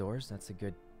watch double doors. That's a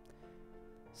good.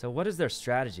 So what is their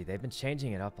strategy? They've been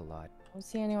changing it up a lot. Don't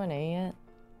see anyone A yet.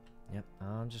 Yep,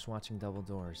 I'm just watching double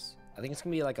doors. I think it's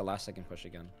gonna be like a last second push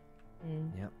again.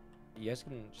 Yep. You guys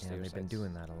can just Yeah, stay your they've been sides.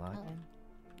 doing that a lot. Okay.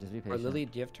 Just be Or patient. Lily,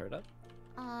 do you have turret up?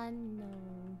 No.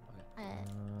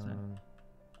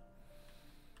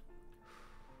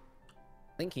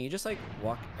 I think can you just like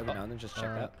walk every now and then just check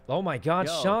out? Oh my God,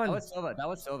 Yo, Sean! That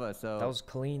was Silva. So That was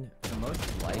clean. the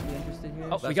most likely interested here.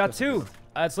 Oh, we That's got good. 2.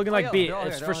 It's looking Oh, like yo, B. they're all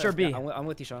It's here, for they're sure all B. here. I'm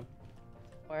with you, Sean.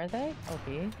 Where are they? Oh,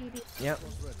 B. Yep.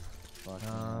 Fuck,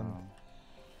 Um,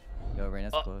 Yo,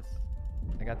 Reyna's oh. close.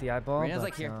 I got the eyeball. Reyna's but,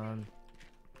 like here. I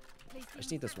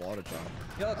just need this wall to drop.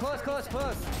 Yo, close.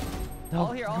 No,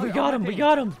 All here, all we here, got all him. We ping.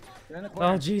 got him. They're in the Oh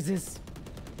corner. Jesus.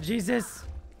 Jesus.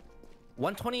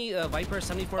 120 Viper,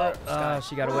 74.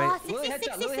 She got away. Lily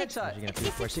headshot. Lily headshot. She's gonna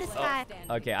peek where she. Sky.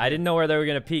 Okay, I didn't know where they were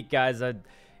gonna peek, guys. It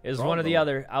was one or the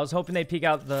other. I was hoping they'd peek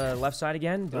out the left side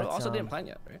again, but also didn't plan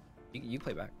yet, right? You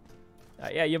play back.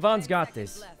 Yeah, Yvonne's got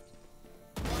this.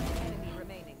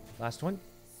 Last one.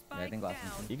 Yeah, I think last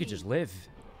one. You could just live.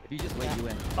 If you just wait, you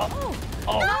win.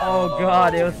 Oh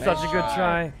God, it was such a good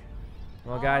try.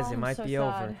 Well, guys, it might be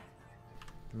over.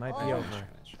 It might be over.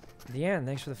 Deanne,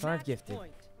 thanks for the 5 gifted.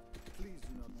 Alright.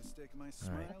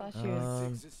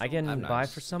 I can buy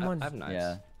for someone? I have knives.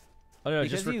 Yeah. Oh no,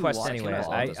 Because just you request watch anyway.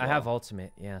 him I as have well.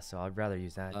 ultimate, yeah, so I'd rather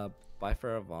use that. Buy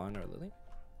for Vaughn or Lily.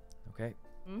 Okay.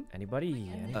 Anybody?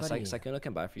 Sykkuno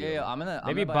can buy for you. Yeah, I'm gonna.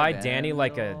 Maybe buy Danny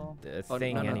like a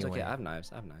thing no, anyway. it's okay. I have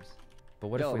knives. But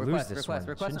what Yo, if we lose this one?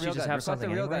 request Shouldn't a you real just gun, have request a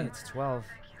something real anyway? gun. It's 12.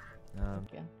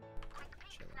 Yeah.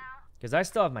 Because I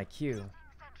still have my Q.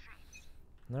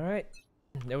 All right.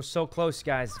 It was so close,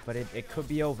 guys, but it could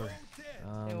be over.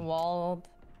 They walled.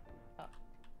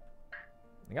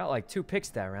 I got like 2 picks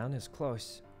that round. It's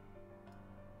close.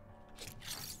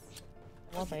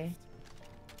 Will they?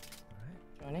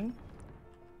 Joining?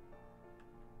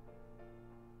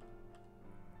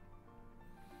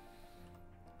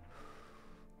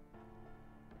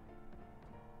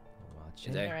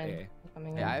 Watching. They're in. Hey.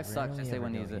 Coming Yeah, in. I've sucked. Just say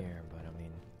Rarely when ever use go it. here, but I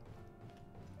mean.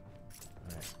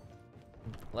 All right.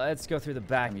 Let's go through the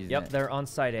back. I'm using Yep, it. they're on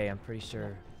site A. I'm pretty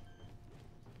sure.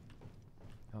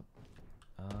 Oh.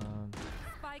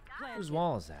 Whose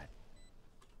wall is that?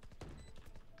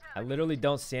 I literally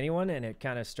don't see anyone, and it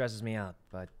kind of stresses me out.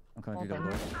 But I'm coming through the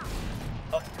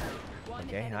door.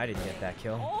 okay, I didn't get that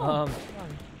kill.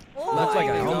 Looks like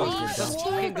I almost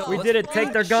did that. We did it.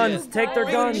 Take their guns. Take their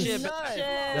guns.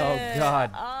 Oh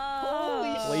God.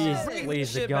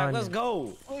 Please, the gun. Let's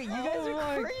go. Wait, you guys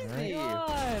are crazy.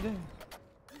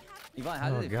 Yvonne, how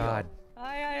did it God.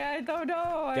 I don't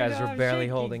know. Guys, we're barely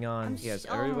holding on. Yes,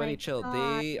 Oh everybody my chill.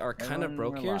 God. They are kind of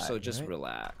Everyone broke here, so relax, just right?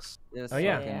 relax. Oh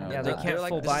yeah, Yeah. yeah. They They're can't like-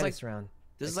 full this is buy like- this round.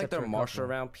 This is like Except their for a marshal couple.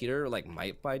 round. Peter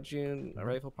might buy June a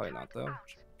rifle, probably not though.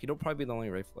 Peter will probably be the only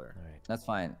rifler. All right. That's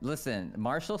fine. Listen,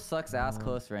 Marshall sucks ass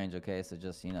close range, okay? So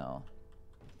just, you know.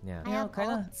 Yeah. I have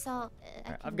kinda. ult, so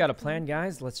Alright, I've got a plan,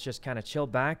 guys. Let's just kind of chill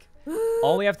back.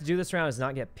 All we have to do this round is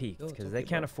not get peeked, it's because they okay,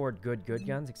 can't bro. afford good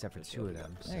guns, except for 2 of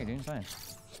them. Yeah, you're doing fine.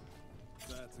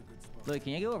 Look,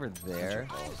 can you go over there?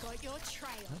 I've got your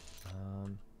trail.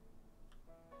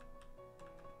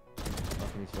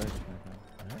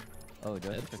 Oh, Josh.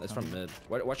 Mid. That's from mid.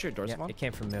 Watch your doors, Yeah, Mom. it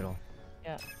came from middle.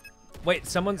 Yeah. Wait,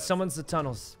 someone's the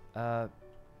tunnels. Oh.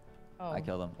 I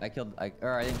killed him. I didn't.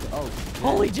 Oh.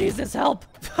 Holy Jesus, help!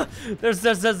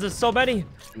 there's so many.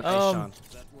 Nice, Sean.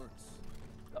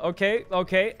 Okay.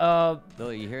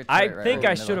 Lily, you hear it? I right think in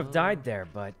I the should middle. have died there,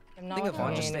 but I'm I not think with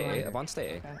Avon just main. stay A. Avon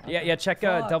stay A. yeah, check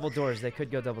Fuck. double doors. They could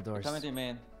go double doors. Coming through,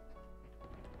 man.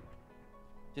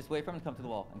 Just wait for him to come to the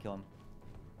wall and kill him.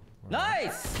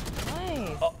 Nice!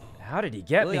 Nice. Oh, how did he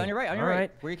get Lily, me? on your right, on your All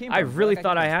right. Where you came I from. really Where that guy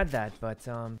thought came I from. had that, but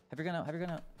Have your gun out. Have your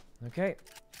gun out. okay.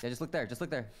 Yeah, just look there. Just look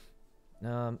there.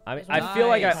 I feel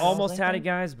like I Nice. almost had it,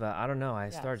 guys, but I don't know. I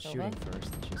started so shooting then.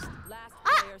 first. Just... Last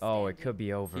player Oh, it standing. could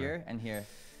be over. Here and here.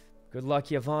 Good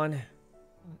luck, Yvonne.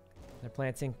 They're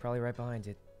planting, probably right behind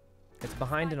it. It's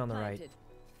behind it on the right, Planted.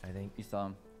 I think. You saw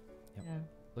him. Yeah.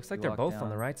 Looks like You they're walk both on down.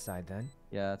 the right side then.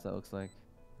 Yeah, that's what it looks like.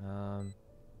 Well,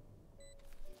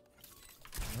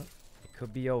 it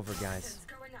could be over, guys.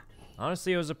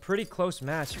 Honestly, it was a pretty close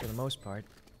match for the most part.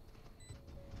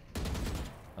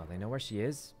 Oh, they know where she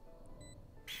is.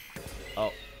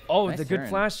 Oh, Nice the good turn.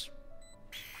 flash.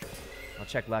 I'll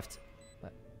check left.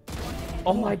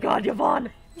 Oh my God, Yvonne!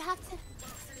 You have to.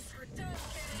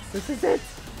 This is it.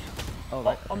 Oh,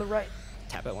 right. On the right.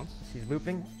 Tap it once. She's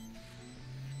looping.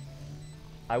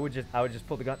 I would just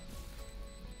pull the gun.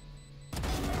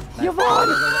 Yvonne!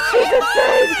 She's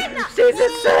insane! She's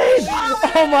insane!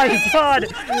 Oh my God!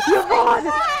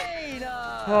 Yvonne!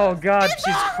 Oh God,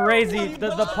 she's crazy.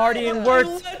 The partying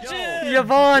worked.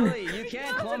 Yvonne! Lily, you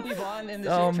can't clump Yvonne in the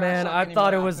Oh shit man, trash I talk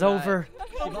thought it anymore was after that. over.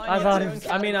 Yvonne, I you thought have it was.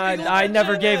 to I mean, count. I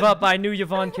never gave up. I knew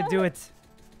Yvonne could do it.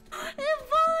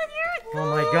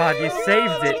 Oh my God, you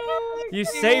saved it. You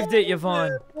saved it,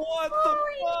 Yvonne. What the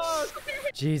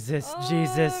fuck? Jesus.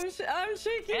 I'm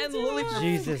shaking. And too. Lily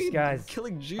Jesus, guys.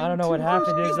 Killing June. I don't know what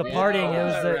happened. It was the Yeah.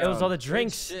 partying. It was all the Good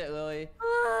drinks. shit, Lily.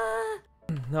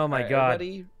 Oh my God.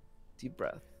 Everybody, deep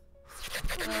breath.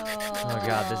 Oh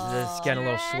God, this is getting a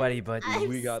little sweaty, but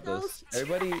We got so this.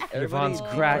 Everybody, Yvonne's deep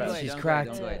cracked. breath. She's Don't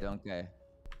cracked. Don't go.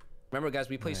 Remember, guys,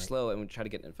 we play Alright. slow and we try to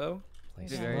get info. play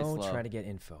Be very slow, slow. try to get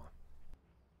info.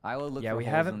 I will look Yeah, for we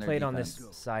holes in haven't their played on defense.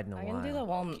 this side in a I can do the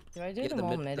while. wall. Do I do Yeah, the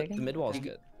wall mid the again? mid wall is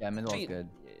good. Yeah, mid wall's Cheat. good.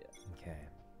 Yeah.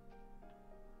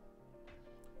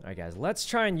 All right, guys, let's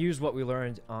try and use what we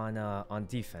learned on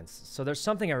defense. So there's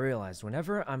something I realized.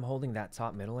 Whenever I'm holding that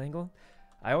top middle angle,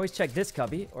 I always check this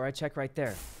cubby or I check right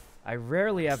there. I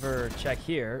rarely ever check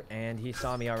here, and he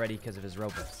saw me already because of his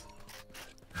robots.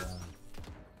 All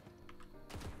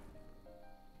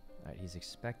right, he's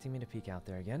expecting me to peek out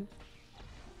there again.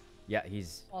 Yeah,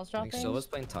 he's... Walls I think dropping. Silva's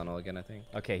playing tunnel again, I think.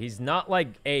 Okay, he's not like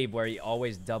Abe where he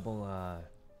always double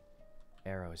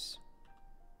arrows.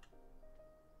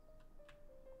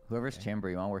 Whoever's chamber,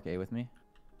 you want to work A with me?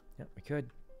 Yep, we could.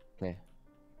 Okay.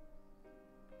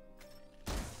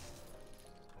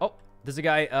 Oh, there's a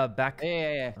guy back.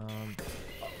 Yeah. Oh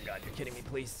god, you're kidding me,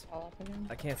 please. Wall up again.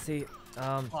 I can't see.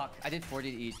 Fuck, I did 40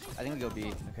 each. I think we go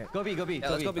B. Okay. Go B, go B, Yeah, go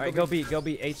let's B. go B. Alright, go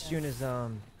B. H June is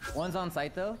One's on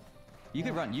site though. You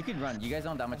could run. You guys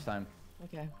don't have that much time.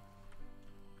 Okay.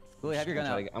 Lily, have your gun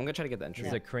out. I'm gonna try to get the entry.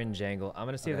 this is a cringe angle. I'm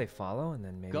gonna see if Okay. they follow and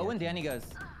then maybe Go I when can- Danny goes.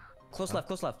 Close left,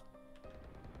 close left.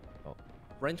 Oh.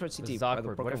 Right towards CT. This is by the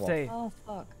awkward. What broken if wall. they... Oh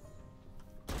fuck.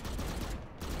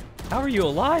 How are you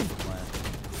alive?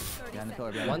 Yeah, in the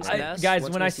pillar behind Once us. nest, Guys,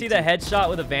 once when we I see the CT. headshot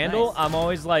with a Vandal, Nice. I'm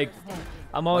always like,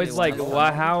 One.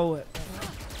 wow, how...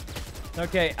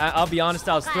 Okay, I'll be honest,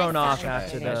 I was thrown off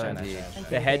after Nice.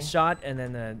 the headshot, and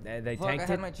then they Fuck, tanked I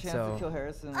had it, my chance so... to kill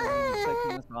Harrison. And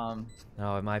second this bomb.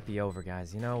 No, it might be over,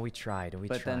 guys. You know, we tried.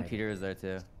 But then Peter is there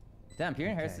too. Damn, Peter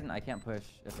and Okay. Harrison, I can't push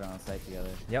if they're on site together.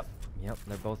 Yep,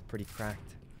 they're both pretty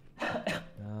cracked.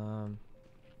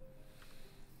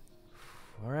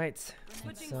 All right, it's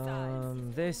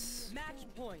this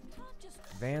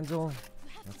Vandal.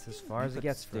 That's as far as it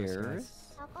gets for us, guys.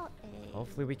 How about A?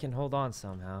 Hopefully we can hold on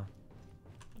somehow.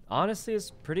 Honestly, it's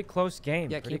a pretty close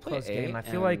game. Yeah, can pretty you play close A game. I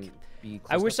feel and like be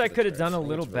I close wish enough I to could the have done a turrets? I think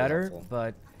little it's really better, helpful.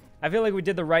 but I feel like we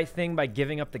did the right thing by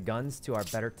giving up the guns to our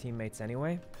better teammates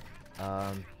anyway.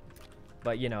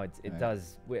 But you know, it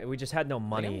does. We just had no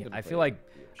money. gonna I play feel like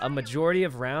a majority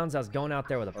of rounds I was going out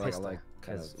there with a Or like, pistol like,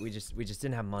 kind because of we just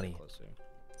didn't have money. Closer.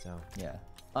 So Yeah.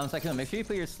 Sykkuno, make sure you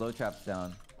put your slow traps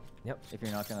down. Yep. If you're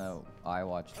not gonna eye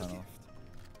watch tunnel.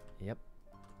 Yep.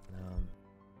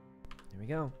 Here we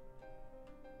go.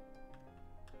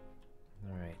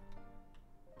 All right.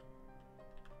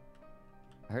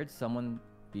 I heard someone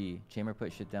B. Chamber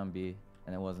put shit down B,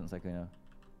 and it wasn't Sykkuno.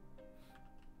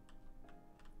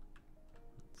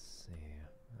 Let's see.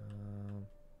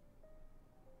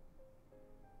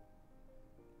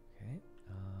 Okay.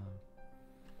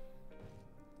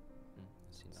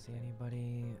 See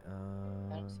anybody?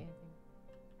 I don't see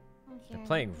anything. They're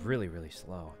playing really, really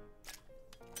slow.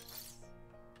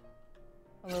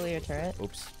 Lily, your turret.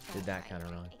 Oops, did that kind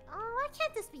of wrong. Oh, why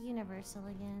can't this be universal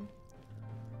again?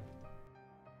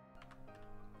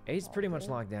 A's pretty much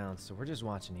locked down, so we're just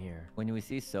watching here. When we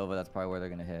see Silva, that's probably where they're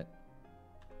gonna hit.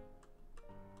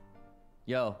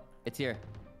 Yo, it's here.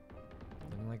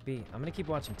 Looking like B. I'm gonna keep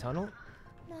watching tunnel.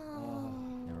 No.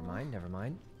 Never mind, never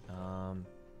mind.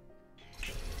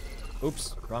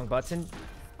 Oops, wrong button.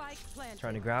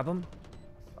 Trying to grab him.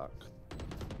 Fuck.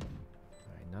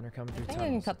 Alright, none are coming through I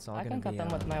think tunnels. I It's all can gonna cut be, them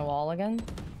with my wall again.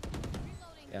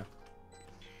 Yeah.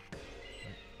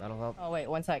 That'll help. Oh wait,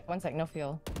 one sec, no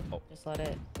fuel. Oh. Just let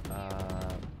it.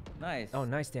 Nice. Oh,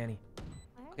 nice, Danny.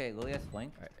 Okay, Lily has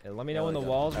flank. Alright, let me know when the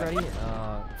wall's ready.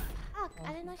 Fuck,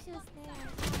 I didn't know she was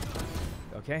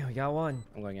there. Okay, we got one.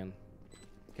 I'm going in.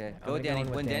 Okay, I'm go gonna go Danny. in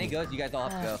with When Danny Danny. goes, you guys all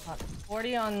have to go. Fuck.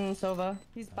 40 on Sova.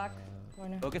 He's back.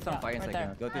 Corner. Focus on fighting right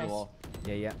Sykkuno. Go through Nice. the wall.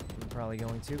 Yeah, I'm probably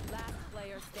going to.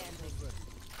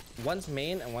 One's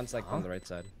main and one's like on the right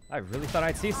side. I really thought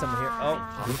I'd see someone here.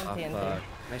 Oh, TNT.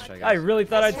 Nice try, guys. I really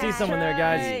thought I'd see Nice someone there,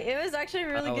 guys. Right, it was actually a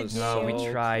really That good was game. No, we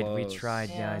So tried, close.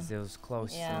 Yeah. guys. It was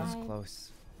close. Yeah. It was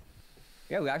close.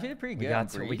 Yeah, we actually did pretty good.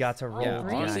 We got to roll, Yeah,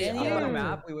 guys. honestly, Any I other thought-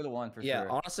 map, we would have won for Yeah,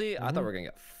 sure. honestly, I thought we were gonna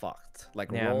get fucked.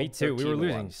 Like, Yeah, roll me too. We were 13-1.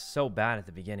 losing so bad at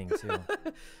the beginning too.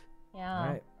 Yeah. All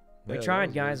right, we Yeah, that tried,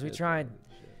 was guys. really We good. tried.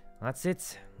 That's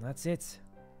it. That's it.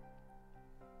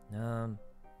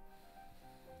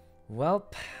 Well,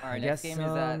 I Alright, guess. next game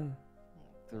is at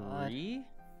 3?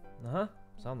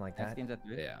 Something like Next that. game's at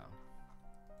 3? Yeah.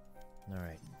 All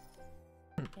right.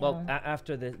 Well,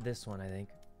 after this one, I think.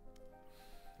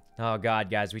 Oh God,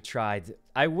 guys, we tried.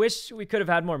 I wish we could have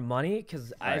had more money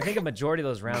because I think a majority of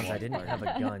those rounds I didn't have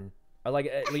a gun, or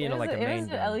like you know, like a main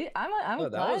gun. At least, I'm Oh,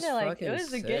 that glad was that, like, it fucking was a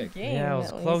sick. good game. Yeah, it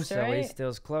was close. At right? least it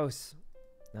was close.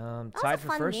 was Tied a for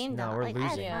fun first. game, No, though. we're Like, I had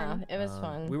losing. Yeah, it was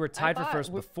fun. We were tied for thought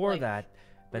first we- before like, that,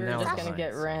 but we now were just we're gonna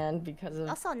get behind, so- ran because of.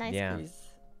 Also nice. Yeah.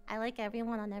 because I like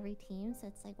everyone on every team, so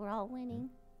it's like we're all winning.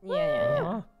 Yeah.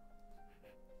 Uh-huh.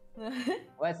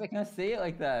 Why is I gonna say it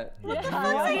like that?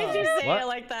 Why did you say What? it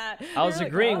like that? I was You're like,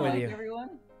 agreeing "Oh, with Like you. everyone?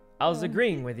 I was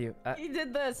agreeing with you. He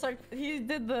did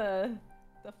the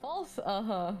The false,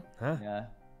 uh-huh. Huh? Yeah.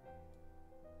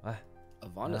 What?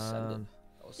 Yvonne ascended.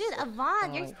 That was Dude, sick.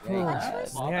 Yvonne, you're cool.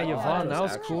 clutch. Yeah, Yvonne, that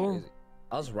was actually cool. crazy.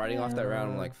 I was riding off that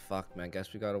round. I'm like, fuck, man.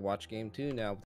 Guess we gotta watch game 2 now.